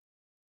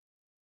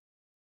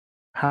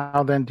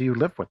 How then do you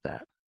live with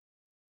that?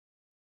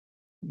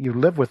 You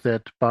live with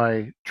it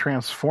by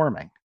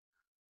transforming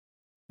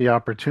the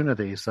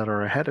opportunities that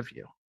are ahead of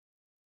you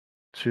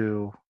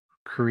to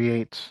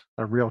create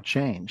a real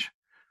change,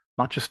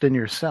 not just in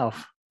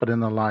yourself, but in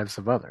the lives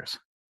of others.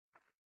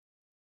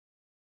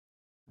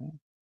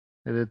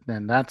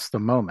 And that's the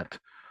moment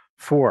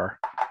for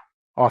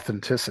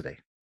authenticity.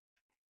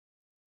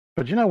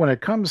 But when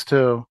it comes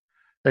to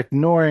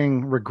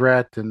ignoring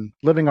regret and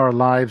living our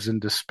lives in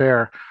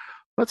despair,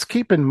 let's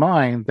keep in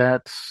mind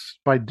that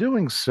by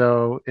doing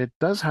so, it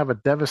does have a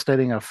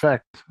devastating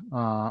effect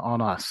on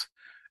us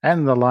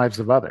and the lives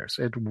of others.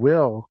 It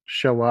will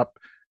show up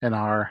in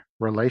our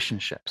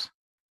relationships.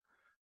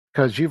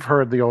 Because you've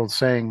heard the old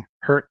saying,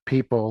 hurt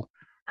people,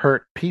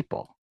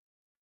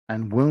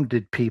 and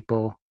wounded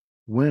people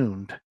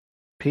wound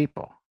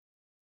people.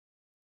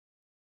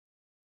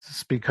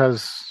 It's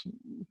because,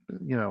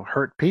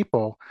 hurt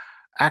people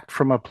act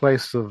from a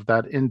place of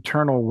that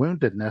internal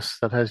woundedness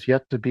that has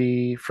yet to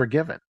be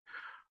forgiven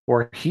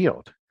or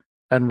healed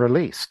and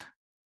released.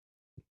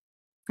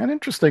 And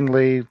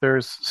interestingly,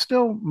 there's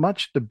still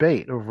much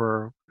debate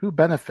over who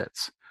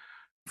benefits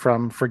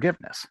from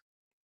forgiveness.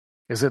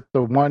 Is it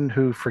the one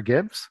who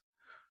forgives,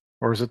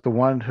 or is it the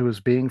one who is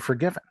being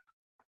forgiven?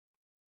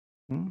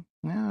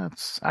 Yeah,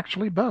 it's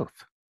actually both.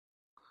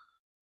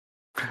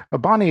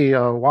 Bonnie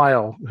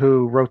Weil,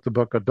 who wrote the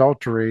book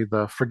Adultery,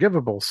 The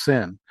Forgivable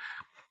Sin,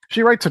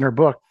 she writes in her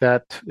book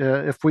that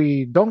if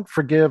we don't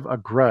forgive a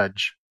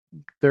grudge,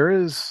 there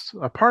is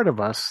a part of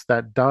us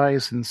that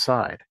dies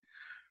inside.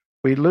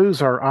 We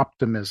lose our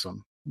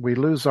optimism, we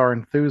lose our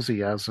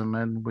enthusiasm,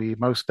 and we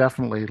most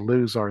definitely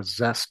lose our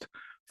zest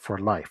for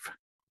life.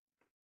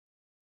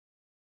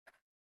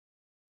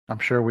 I'm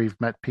sure we've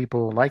met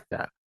people like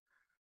that.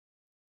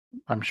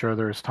 I'm sure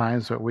there's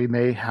times that we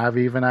may have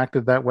even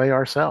acted that way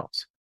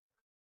ourselves.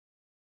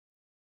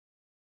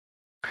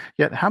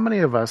 Yet, how many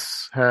of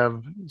us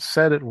have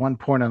said at one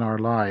point in our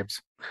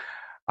lives,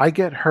 I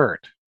get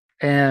hurt,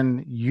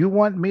 and you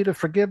want me to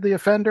forgive the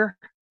offender?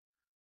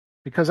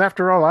 Because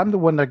after all, I'm the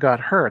one that got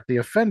hurt. The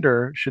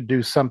offender should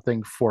do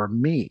something for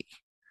me.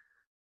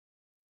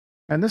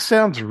 And this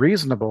sounds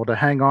reasonable to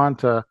hang on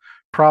to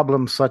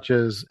problems such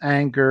as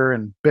anger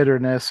and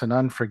bitterness and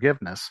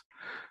unforgiveness.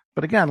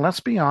 But again, let's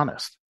be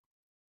honest.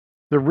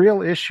 The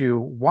real issue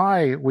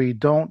why we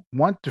don't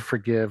want to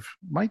forgive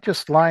might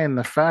just lie in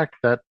the fact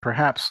that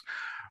perhaps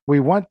we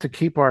want to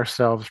keep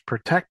ourselves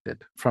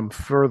protected from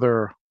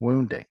further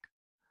wounding.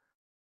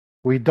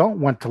 We don't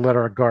want to let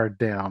our guard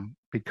down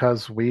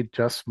because we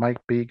just might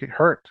be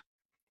hurt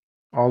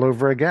all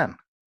over again.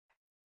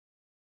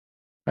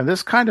 And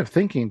this kind of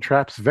thinking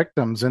traps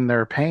victims in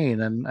their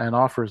pain and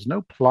offers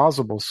no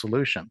plausible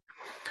solution,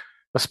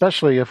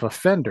 especially if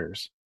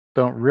offenders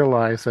don't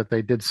realize that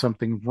they did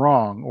something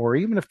wrong, or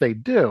even if they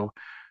do,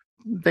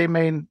 they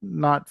may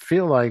not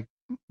feel like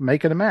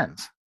making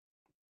amends.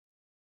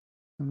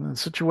 And the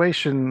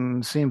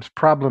situation seems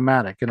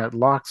problematic and it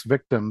locks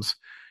victims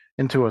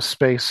into a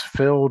space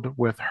filled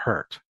with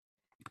hurt.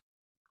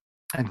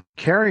 And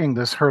carrying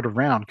this hurt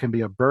around can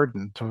be a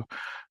burden to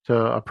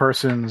a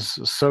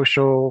person's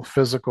social,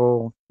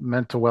 physical,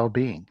 mental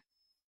well-being.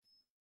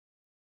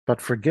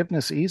 But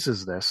forgiveness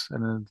eases this,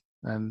 and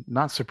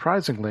not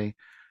surprisingly,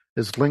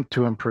 is linked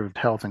to improved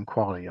health and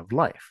quality of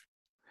life.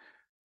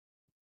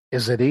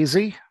 Is it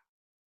easy?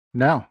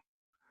 No.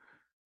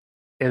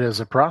 It is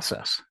a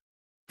process.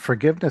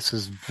 Forgiveness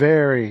is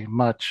very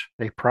much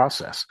a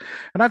process.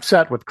 And I've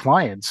sat with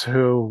clients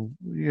who,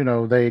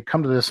 they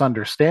come to this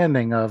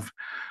understanding of,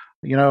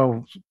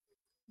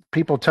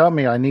 people tell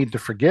me I need to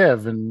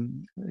forgive.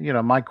 And,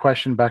 my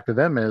question back to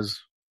them is,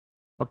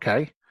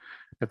 okay,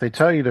 if they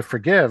tell you to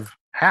forgive,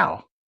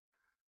 how?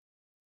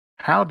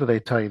 How do they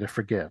tell you to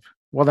forgive?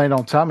 Well, they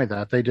don't tell me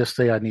that. They just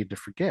say I need to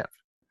forgive.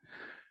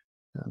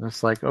 And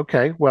it's like,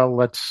 okay, well,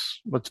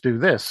 let's do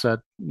this at,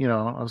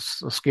 a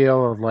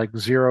scale of like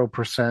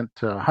 0%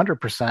 to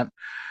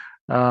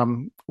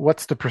 100%.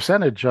 What's the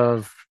percentage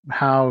of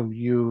how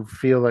you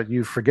feel that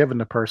you've forgiven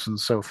the person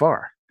so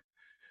far?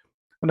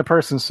 When the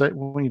person say,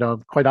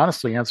 quite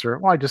honestly answer,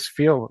 well, I just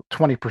feel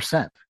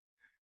 20%.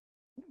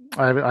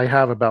 I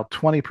have about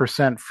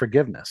 20%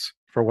 forgiveness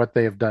for what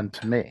they have done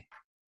to me.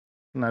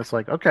 And that's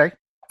like, okay,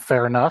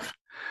 fair enough.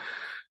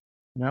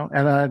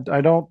 And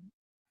I don't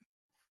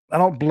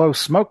blow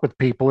smoke with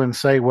people and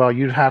say, well,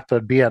 you'd have to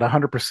be at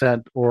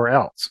 100% or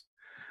else.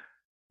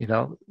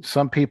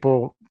 Some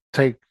people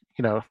take,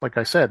 like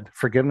I said,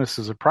 forgiveness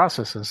is a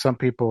process, and some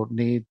people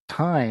need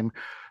time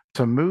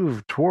to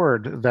move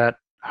toward that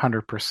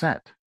 100%.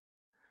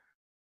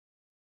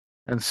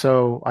 And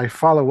so I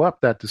follow up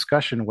that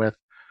discussion with,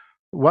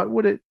 what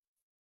would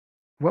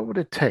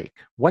it take?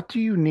 What do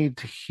you need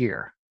to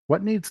hear?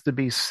 What needs to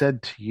be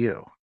said to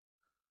you?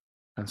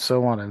 And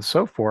so on and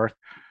so forth,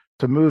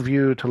 to move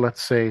you to,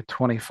 let's say,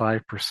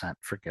 25%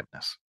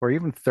 forgiveness or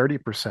even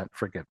 30%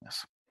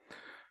 forgiveness.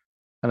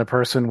 And a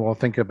person will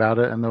think about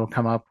it and they'll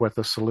come up with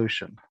a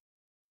solution.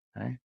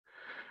 Okay?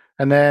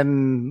 And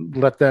then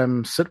let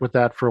them sit with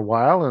that for a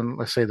while, and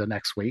let's say the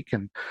next week,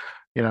 and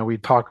we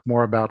talk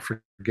more about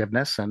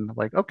forgiveness, and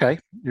like, okay,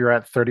 you're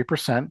at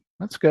 30%.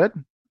 That's good.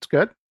 It's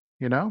good.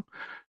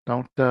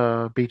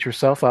 Don't beat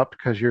yourself up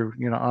because you're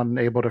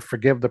unable to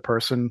forgive the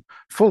person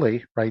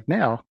fully right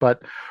now.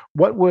 But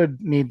what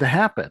would need to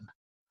happen?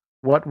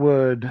 What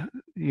would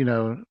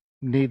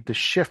need to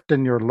shift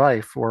in your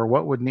life, or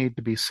what would need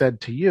to be said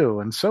to you,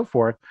 and so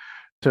forth,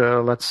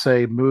 to, let's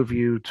say, move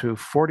you to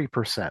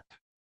 40%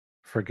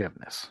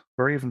 forgiveness,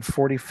 or even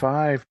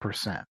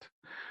 45%.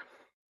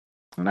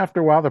 And after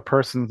a while, the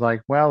person's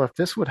like, well, if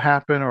this would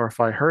happen, or if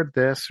I heard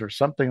this or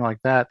something like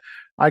that,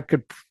 I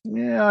could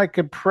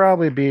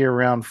probably be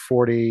around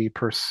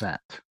 40%,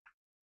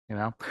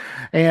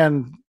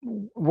 And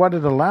what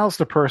it allows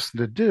the person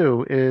to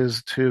do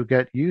is to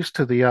get used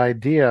to the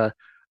idea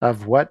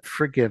of what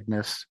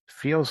forgiveness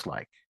feels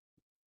like.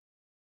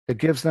 It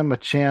gives them a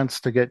chance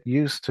to get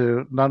used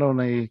to not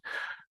only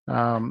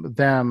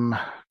them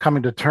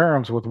coming to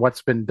terms with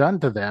what's been done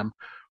to them,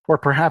 or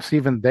perhaps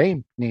even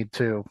they need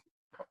to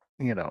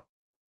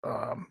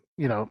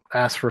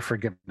ask for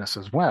forgiveness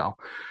as well.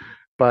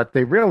 But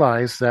they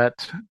realize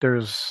that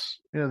this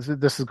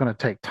is going to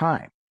take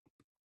time.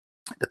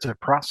 It's a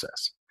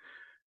process,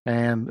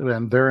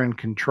 and they're in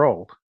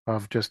control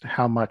of just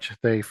how much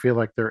they feel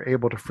like they're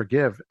able to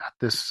forgive at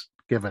this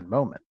given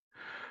moment,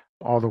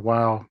 all the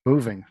while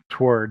moving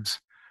towards,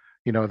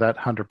 that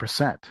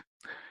 100%.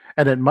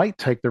 And it might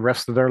take the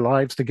rest of their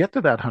lives to get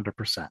to that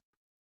 100%.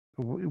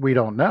 We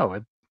don't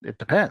know. It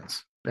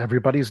depends.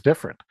 Everybody's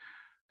different.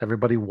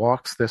 Everybody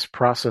walks this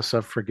process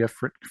of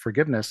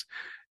forgiveness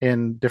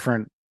in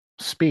different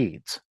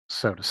speeds,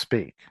 so to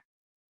speak.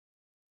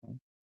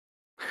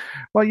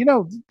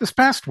 Well, this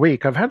past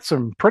week, I've had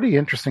some pretty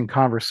interesting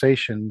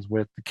conversations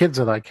with the kids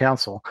that I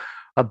counsel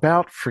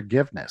about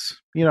forgiveness.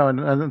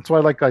 And that's why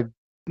I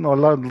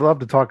love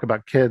to talk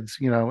about kids,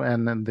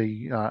 and then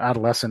the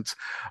adolescents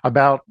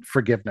about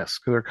forgiveness,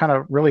 because they're kind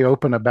of really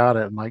open about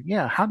it. And like,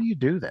 yeah, how do you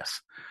do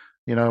this?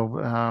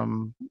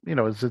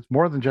 Is it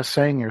more than just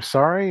saying you're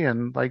sorry?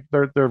 And like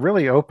they're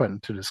really open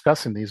to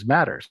discussing these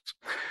matters.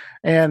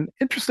 And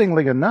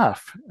interestingly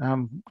enough,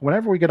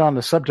 whenever we get on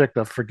the subject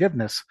of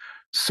forgiveness,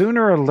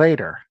 sooner or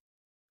later,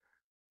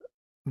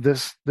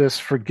 this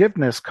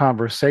forgiveness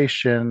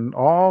conversation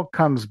all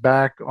comes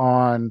back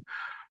on.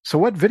 So,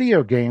 what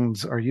video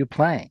games are you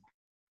playing?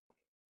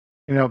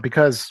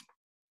 Because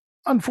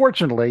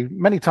unfortunately,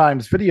 many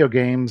times video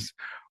games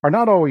are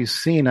not always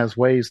seen as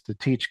ways to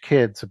teach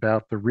kids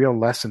about the real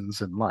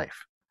lessons in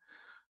life.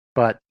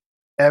 But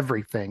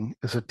everything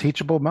is a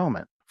teachable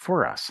moment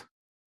for us.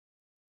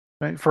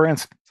 Right? For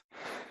instance,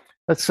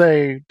 let's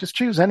say just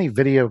choose any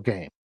video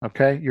game,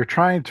 okay? You're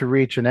trying to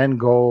reach an end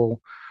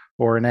goal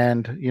or an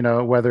end,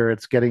 whether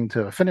it's getting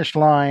to a finish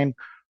line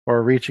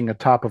or reaching a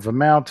top of a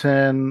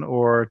mountain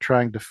or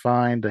trying to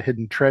find a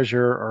hidden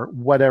treasure or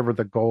whatever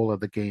the goal of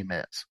the game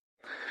is.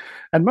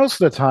 And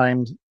most of the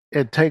time,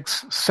 it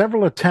takes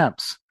several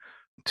attempts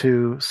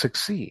to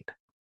succeed.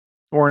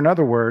 Or in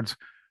other words,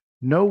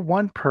 no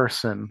one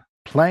person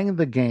playing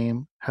the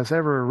game has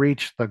ever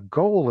reached the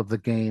goal of the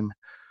game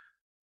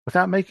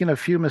without making a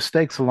few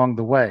mistakes along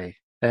the way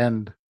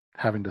and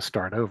having to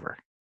start over.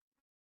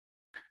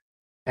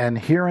 And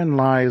herein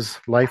lies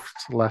life's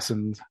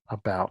lessons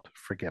about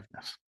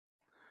forgiveness.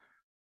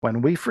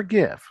 When we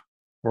forgive,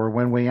 or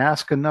when we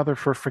ask another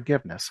for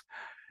forgiveness,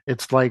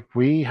 it's like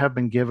we have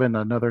been given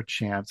another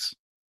chance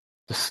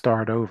to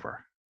start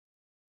over.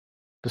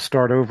 To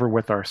start over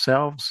with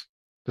ourselves,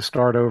 to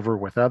start over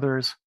with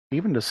others,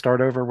 even to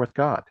start over with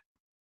God.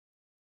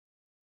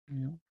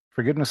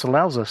 Forgiveness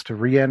allows us to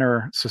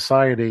re-enter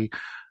society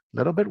a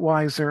little bit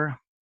wiser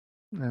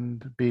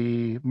and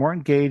be more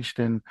engaged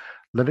in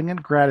living in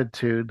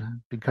gratitude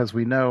because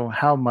we know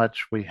how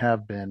much we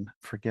have been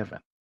forgiven.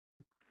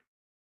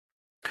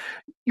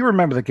 You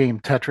remember the game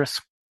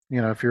Tetris?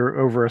 If you're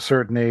over a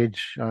certain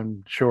age,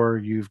 I'm sure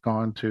you've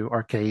gone to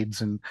arcades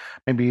and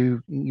maybe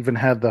you even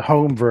had the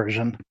home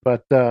version.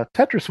 But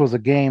Tetris was a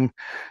game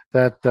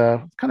that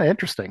kind of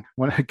interesting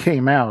when it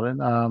came out,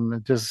 and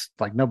it just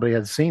like nobody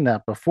had seen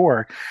that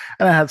before,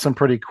 and it had some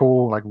pretty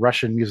cool like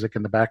Russian music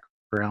in the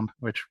background,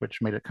 which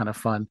made it kind of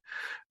fun.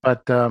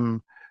 But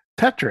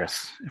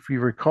Tetris, if you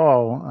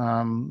recall,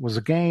 was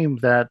a game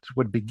that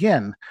would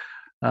begin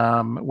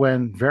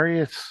when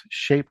various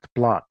shaped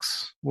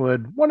blocks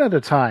would one at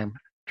a time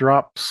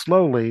drop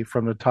slowly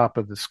from the top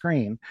of the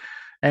screen.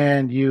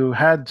 And you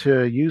had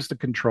to use the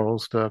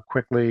controls to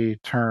quickly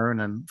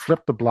turn and flip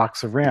the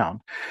blocks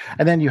around.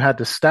 And then you had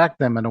to stack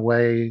them in a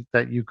way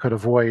that you could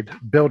avoid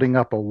building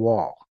up a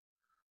wall.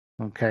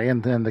 Okay.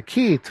 And then the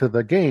key to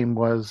the game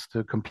was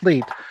to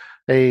complete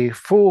a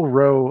full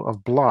row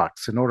of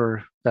blocks in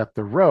order that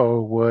the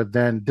row would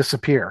then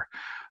disappear,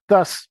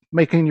 thus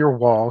making your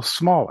wall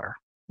smaller.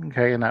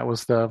 Okay. And that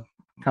was the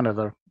kind of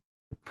the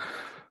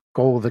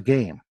goal of the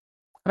game.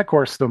 And of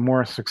course, the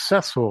more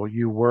successful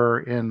you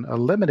were in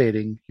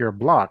eliminating your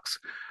blocks,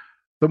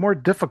 the more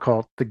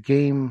difficult the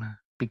game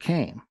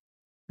became,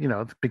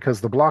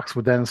 because the blocks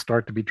would then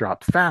start to be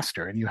dropped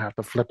faster and you have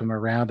to flip them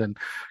around and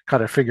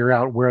kind of figure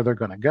out where they're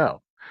going to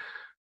go.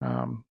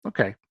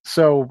 Okay,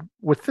 so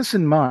with this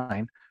in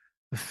mind,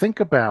 think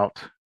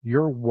about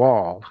your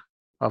wall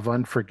of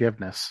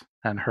unforgiveness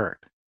and hurt,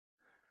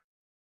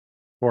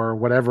 or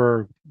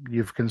whatever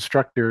you've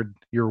constructed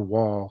your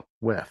wall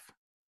with.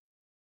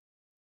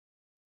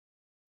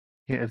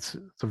 It's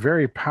a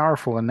very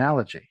powerful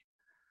analogy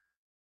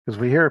because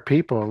we hear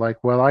people like,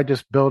 well, I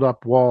just build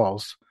up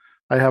walls.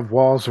 I have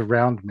walls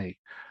around me.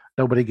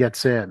 Nobody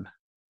gets in.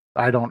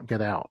 I don't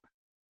get out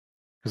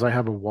because I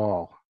have a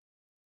wall.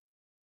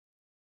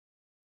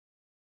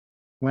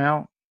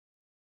 Well,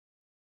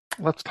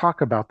 let's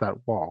talk about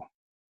that wall.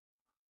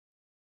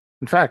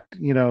 In fact,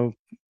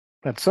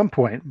 at some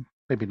point,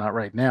 maybe not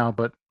right now,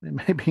 but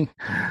maybe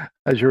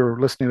as you're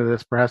listening to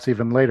this, perhaps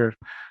even later,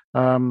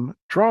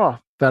 draw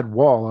that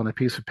wall on a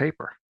piece of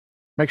paper.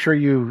 Make sure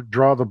you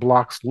draw the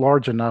blocks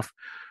large enough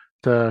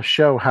to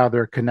show how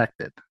they're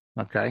connected.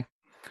 Okay.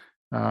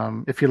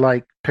 If you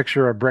like,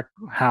 picture a brick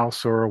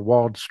house or a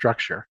walled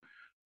structure.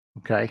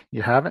 Okay.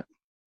 You have it?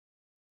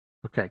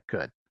 Okay,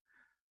 good.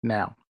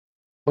 Now,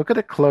 look at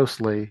it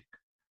closely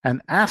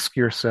and ask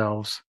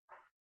yourselves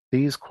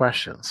these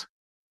questions.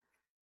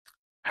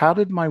 How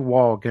did my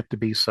wall get to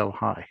be so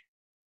high?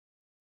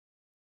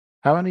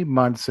 How many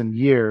months and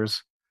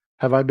years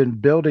have I been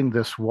building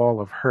this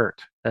wall of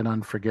hurt and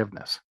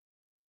unforgiveness?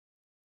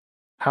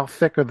 How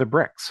thick are the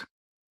bricks?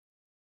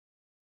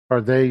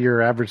 Are they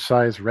your average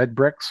size red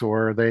bricks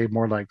or are they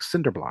more like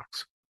cinder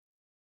blocks?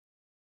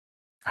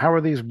 How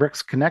are these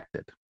bricks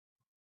connected?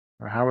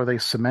 Or how are they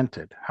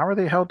cemented? How are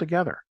they held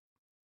together?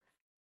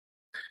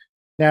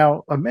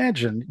 Now,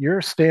 imagine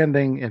you're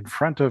standing in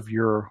front of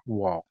your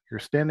wall. You're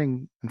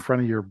standing in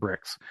front of your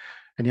bricks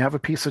and you have a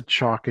piece of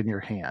chalk in your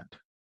hand.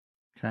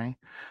 Okay.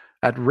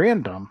 At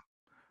random,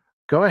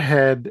 go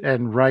ahead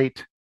and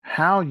write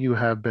how you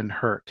have been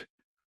hurt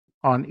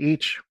on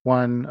each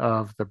one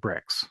of the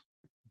bricks.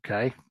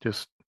 Okay.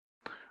 Just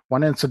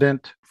one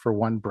incident for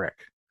one brick.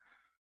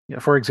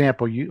 For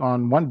example, you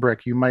on one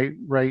brick you might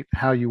write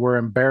how you were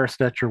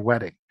embarrassed at your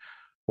wedding,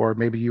 or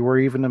maybe you were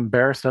even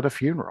embarrassed at a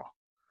funeral.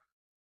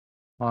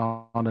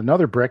 On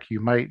another brick, you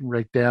might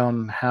write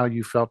down how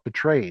you felt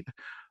betrayed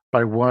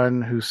by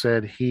one who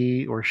said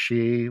he or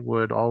she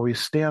would always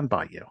stand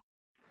by you.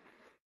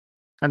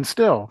 And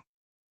still,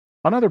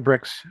 on other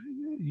bricks,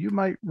 you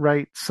might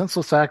write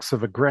senseless acts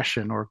of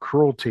aggression or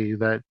cruelty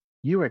that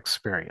you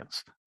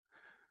experienced.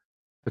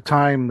 The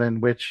time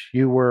in which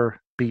you were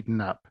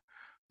beaten up,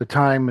 the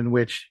time in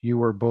which you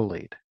were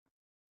bullied.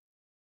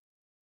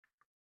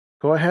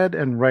 Go ahead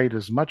and write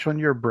as much on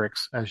your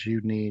bricks as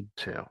you need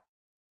to.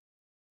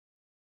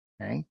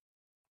 Okay?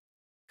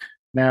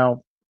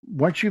 Now,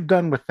 once you've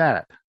done with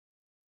that,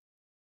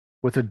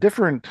 with a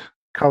different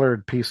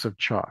colored piece of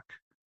chalk,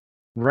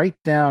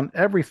 write down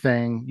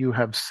everything you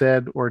have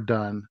said or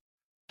done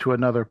to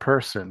another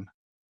person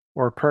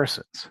or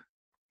persons.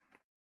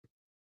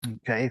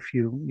 Okay, if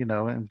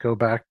and go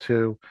back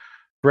to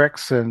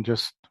bricks and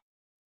just,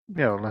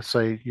 let's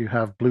say you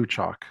have blue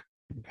chalk.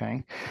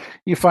 Okay,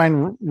 you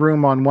find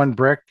room on one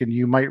brick and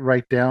you might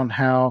write down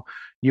how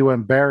you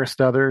embarrassed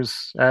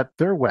others at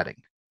their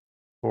wedding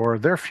or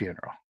their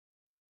funeral.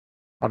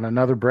 On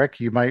another brick,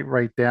 you might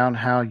write down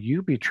how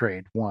you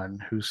betrayed one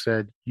who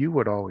said you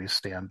would always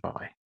stand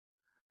by.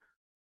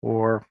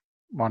 Or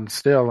on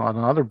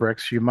other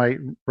bricks, you might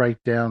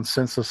write down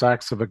senseless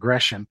acts of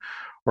aggression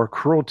or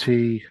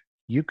cruelty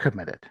you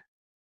committed.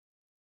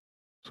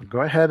 So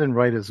go ahead and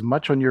write as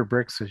much on your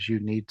bricks as you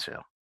need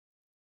to.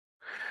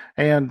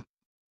 And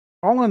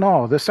all in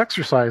all, this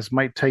exercise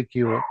might take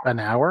you an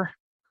hour,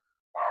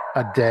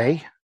 a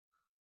day,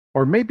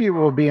 or maybe it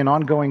will be an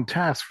ongoing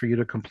task for you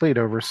to complete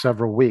over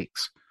several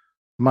weeks,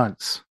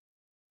 months,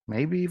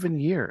 maybe even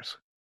years.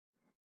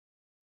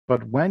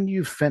 But when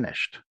you've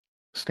finished,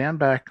 stand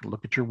back,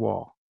 look at your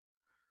wall.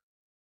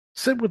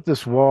 Sit with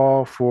this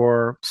wall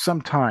for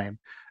some time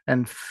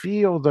and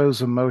feel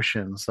those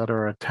emotions that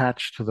are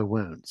attached to the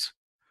wounds.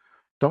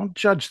 Don't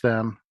judge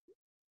them,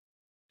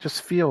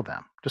 just feel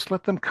them. Just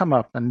let them come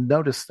up and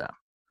notice them.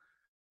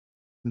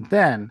 And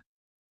then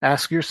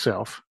ask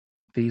yourself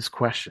these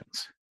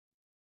questions.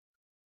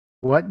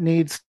 What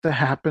needs to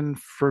happen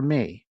for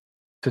me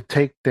to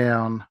take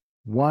down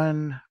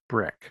one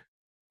brick?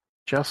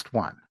 Just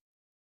one.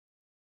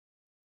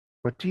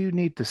 What do you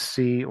need to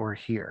see or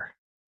hear?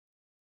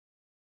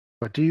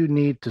 What do you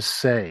need to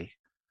say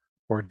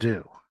or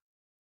do?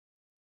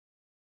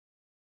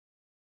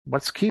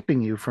 What's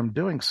keeping you from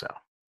doing so?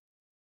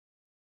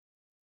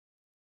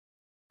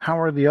 How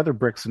are the other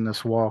bricks in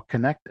this wall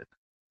connected?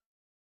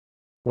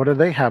 What do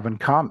they have in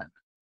common?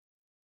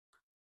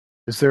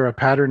 Is there a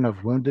pattern of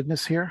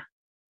woundedness here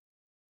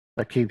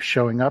that keeps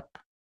showing up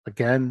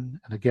again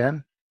and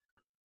again?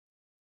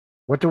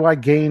 What do I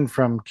gain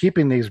from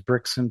keeping these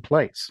bricks in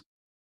place?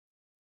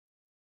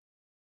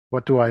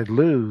 What do I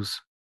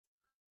lose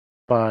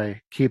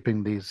by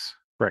keeping these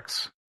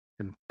bricks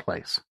in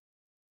place?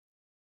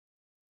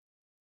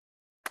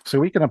 So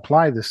we can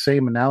apply the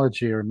same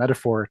analogy or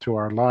metaphor to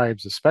our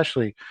lives,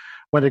 especially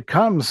when it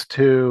comes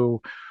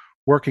to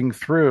working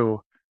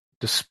through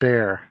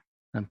despair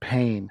and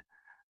pain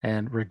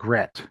and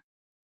regret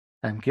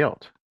and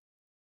guilt.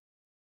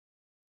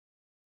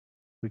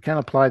 We can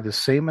apply the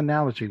same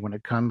analogy when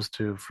it comes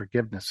to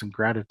forgiveness and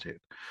gratitude.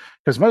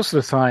 Because most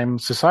of the time,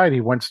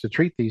 society wants to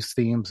treat these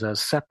themes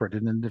as separate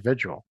and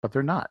individual, but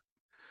they're not.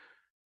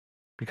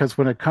 Because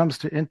when it comes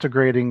to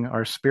integrating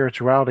our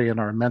spirituality and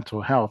our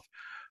mental health,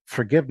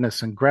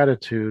 forgiveness and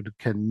gratitude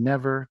can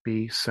never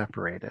be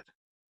separated.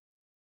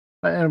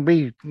 And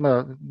we,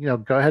 go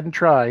ahead and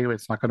try.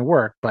 It's not going to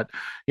work, but,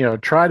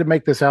 try to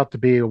make this out to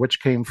be a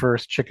which came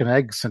first, chicken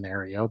egg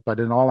scenario. But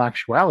in all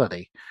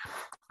actuality,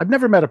 I've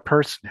never met a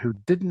person who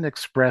didn't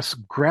express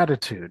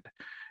gratitude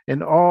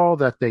in all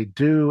that they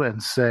do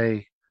and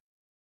say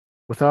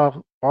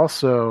without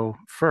also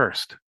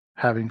first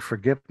having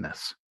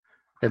forgiveness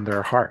in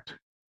their heart.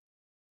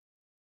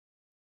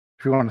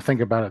 If you want to think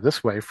about it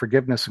this way,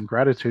 forgiveness and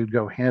gratitude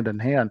go hand in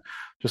hand,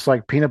 just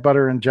like peanut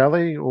butter and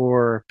jelly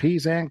or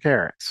peas and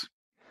carrots.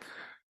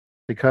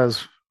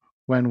 Because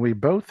when we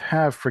both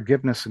have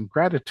forgiveness and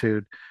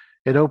gratitude,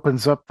 it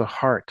opens up the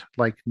heart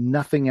like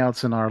nothing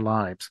else in our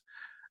lives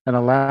and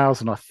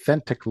allows an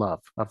authentic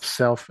love of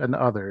self and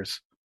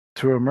others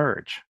to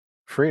emerge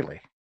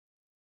freely.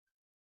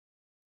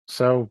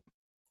 So,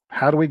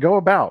 how do we go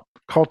about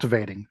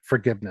cultivating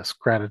forgiveness,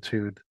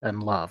 gratitude,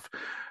 and love?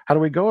 How do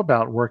we go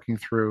about working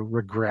through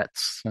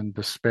regrets and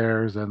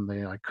despairs and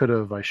the I could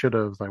have, I should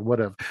have, I would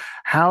have?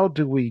 How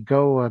do we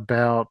go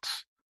about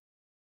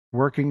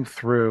working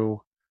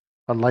through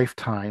a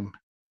lifetime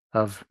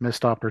of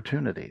missed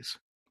opportunities,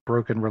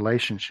 broken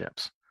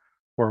relationships,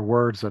 or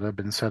words that have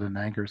been said in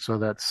anger so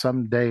that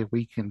someday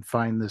we can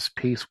find this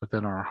peace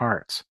within our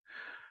hearts,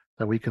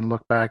 that we can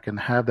look back and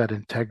have that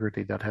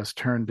integrity that has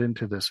turned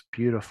into this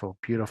beautiful,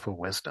 beautiful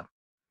wisdom?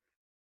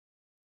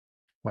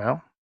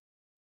 Well,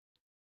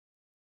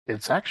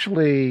 it's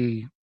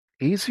actually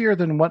easier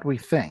than what we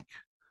think.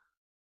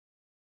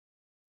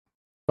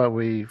 But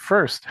we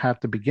first have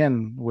to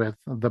begin with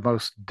the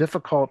most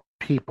difficult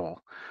people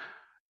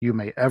you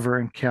may ever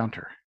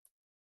encounter: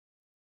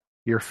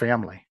 your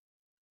family.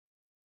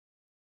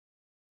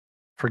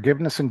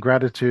 Forgiveness and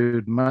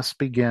gratitude must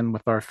begin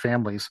with our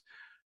families,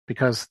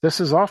 because this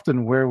is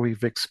often where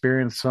we've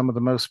experienced some of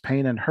the most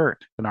pain and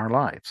hurt in our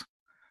lives: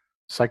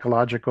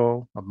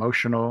 psychological,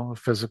 emotional,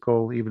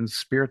 physical, even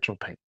spiritual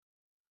pain.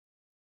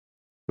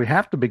 We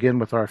have to begin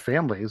with our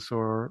families,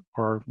 or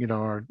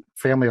our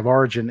family of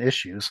origin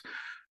issues,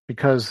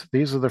 because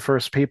these are the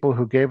first people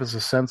who gave us a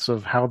sense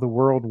of how the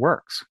world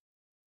works.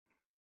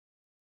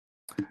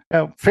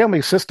 Now,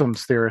 family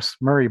systems theorist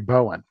Murray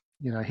Bowen,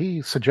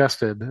 he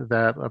suggested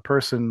that a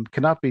person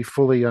cannot be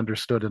fully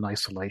understood in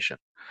isolation.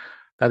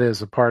 That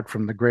is, apart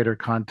from the greater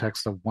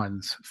context of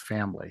one's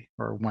family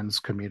or one's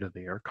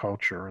community or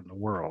culture in the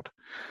world.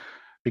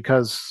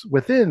 Because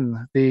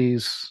within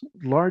these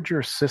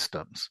larger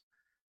systems,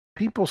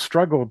 people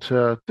struggle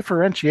to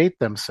differentiate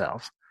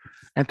themselves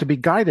and to be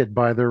guided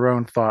by their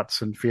own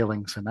thoughts and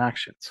feelings and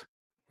actions.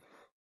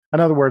 In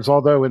other words,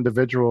 although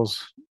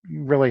individuals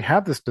really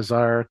have this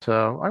desire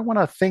to, I want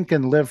to think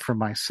and live for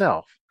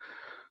myself,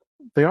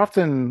 they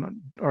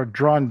often are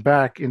drawn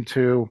back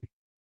into,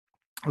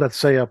 let's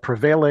say, a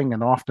prevailing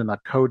and often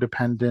a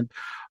codependent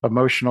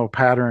emotional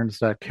patterns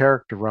that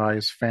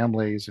characterize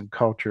families and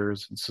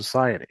cultures and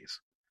societies.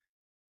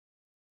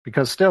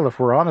 Because still, if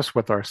we're honest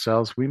with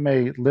ourselves, we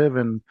may live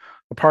in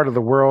a part of the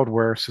world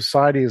where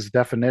society's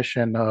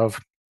definition of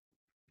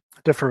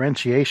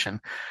differentiation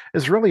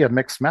is really a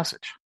mixed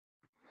message.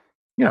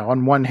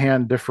 On one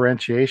hand,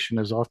 differentiation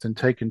is often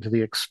taken to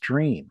the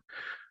extreme,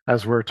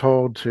 as we're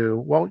told to,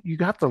 well, you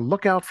have to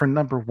look out for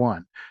number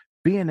one,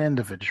 be an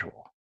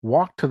individual,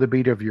 walk to the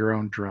beat of your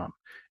own drum,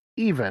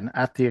 even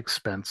at the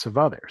expense of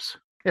others,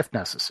 if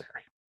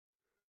necessary.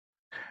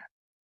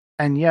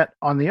 And yet,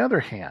 on the other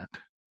hand,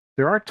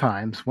 there are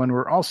times when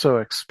we're also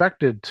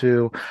expected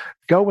to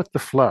go with the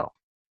flow,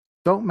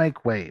 don't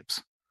make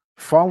waves,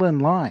 fall in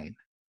line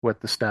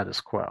with the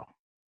status quo.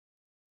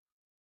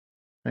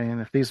 And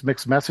if these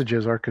mixed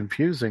messages are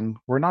confusing,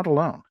 we're not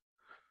alone.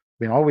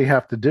 All we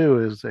have to do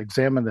is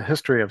examine the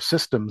history of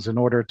systems in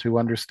order to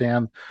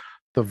understand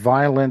the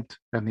violent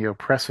and the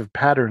oppressive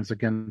patterns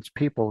against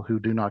people who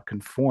do not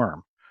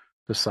conform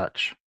to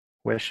such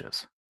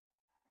wishes.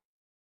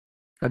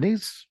 And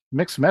these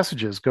mixed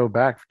messages go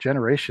back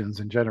generations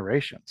and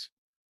generations.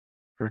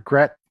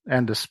 Regret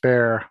and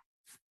despair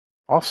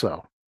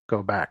also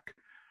go back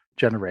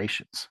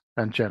generations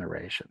and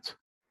generations.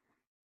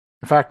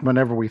 In fact,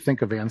 whenever we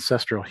think of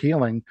ancestral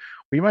healing,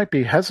 we might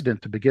be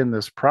hesitant to begin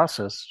this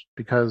process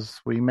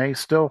because we may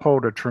still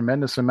hold a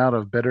tremendous amount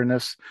of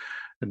bitterness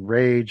and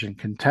rage and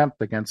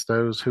contempt against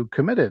those who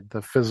committed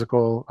the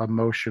physical,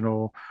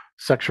 emotional,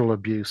 sexual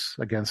abuse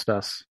against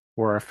us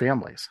or our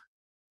families.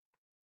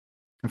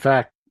 In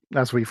fact,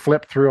 as we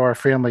flip through our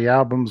family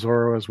albums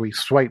or as we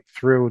swipe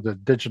through the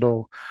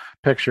digital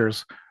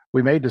pictures,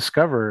 we may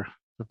discover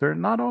that they're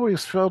not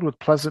always filled with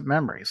pleasant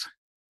memories.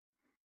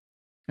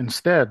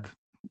 Instead,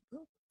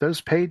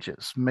 those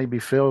pages may be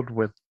filled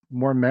with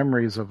more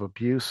memories of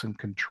abuse and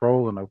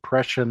control and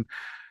oppression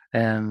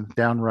and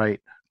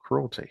downright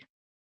cruelty.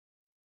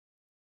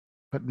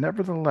 But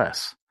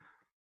nevertheless,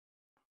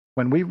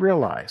 when we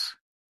realize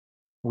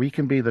we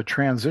can be the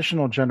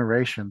transitional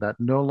generation that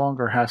no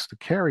longer has to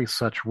carry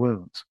such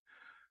wounds,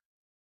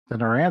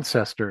 then our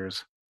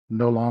ancestors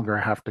no longer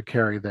have to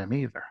carry them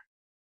either.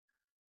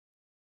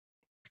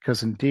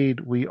 Because indeed,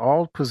 we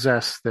all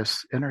possess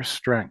this inner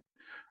strength,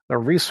 the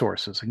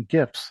resources and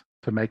gifts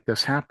to make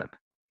this happen.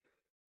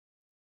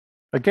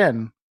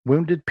 Again,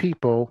 wounded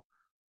people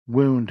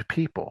wound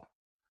people,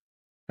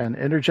 and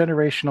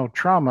intergenerational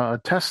trauma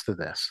attests to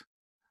this.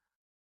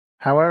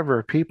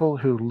 However, people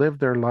who live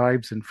their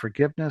lives in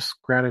forgiveness,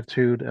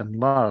 gratitude, and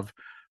love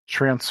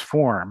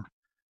transform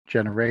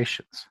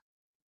generations.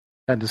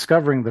 And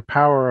discovering the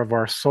power of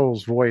our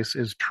soul's voice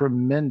is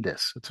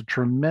tremendous. It's a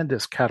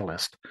tremendous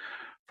catalyst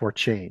for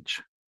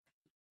change.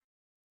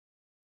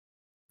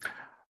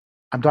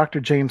 I'm Dr.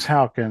 James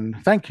Houck, and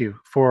thank you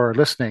for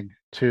listening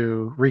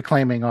to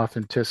Reclaiming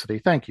Authenticity.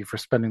 Thank you for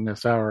spending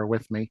this hour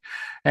with me.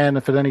 And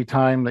if at any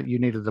time that you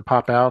needed to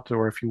pop out,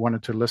 or if you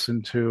wanted to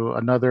listen to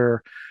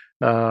another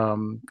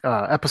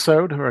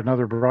episode or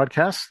another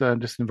broadcast,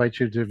 just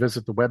invite you to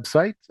visit the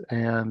website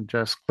and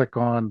just click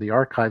on the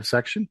archive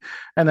section,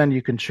 and then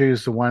you can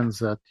choose the ones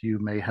that you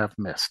may have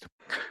missed.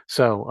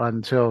 So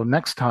until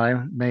next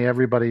time, may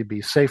everybody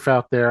be safe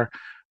out there.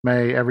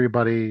 May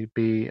everybody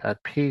be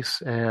at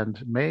peace,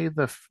 and may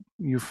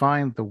you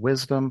find the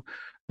wisdom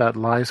that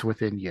lies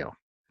within you.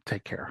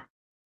 Take care.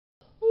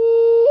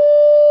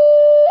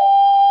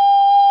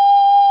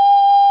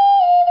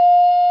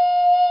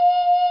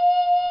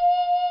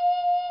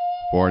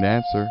 For an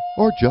answer,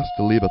 or just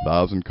to leave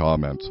 1,000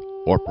 comments,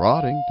 or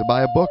prodding to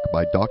buy a book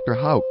by Dr.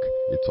 Houck,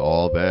 it's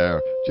all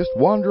there. Just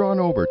wander on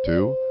over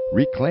to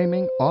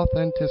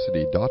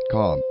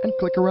reclaimingauthenticity.com and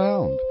click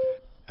around.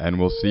 And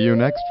we'll see you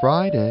next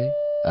Friday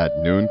at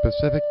noon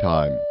Pacific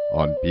Time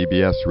on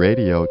PBS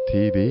Radio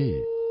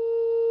TV.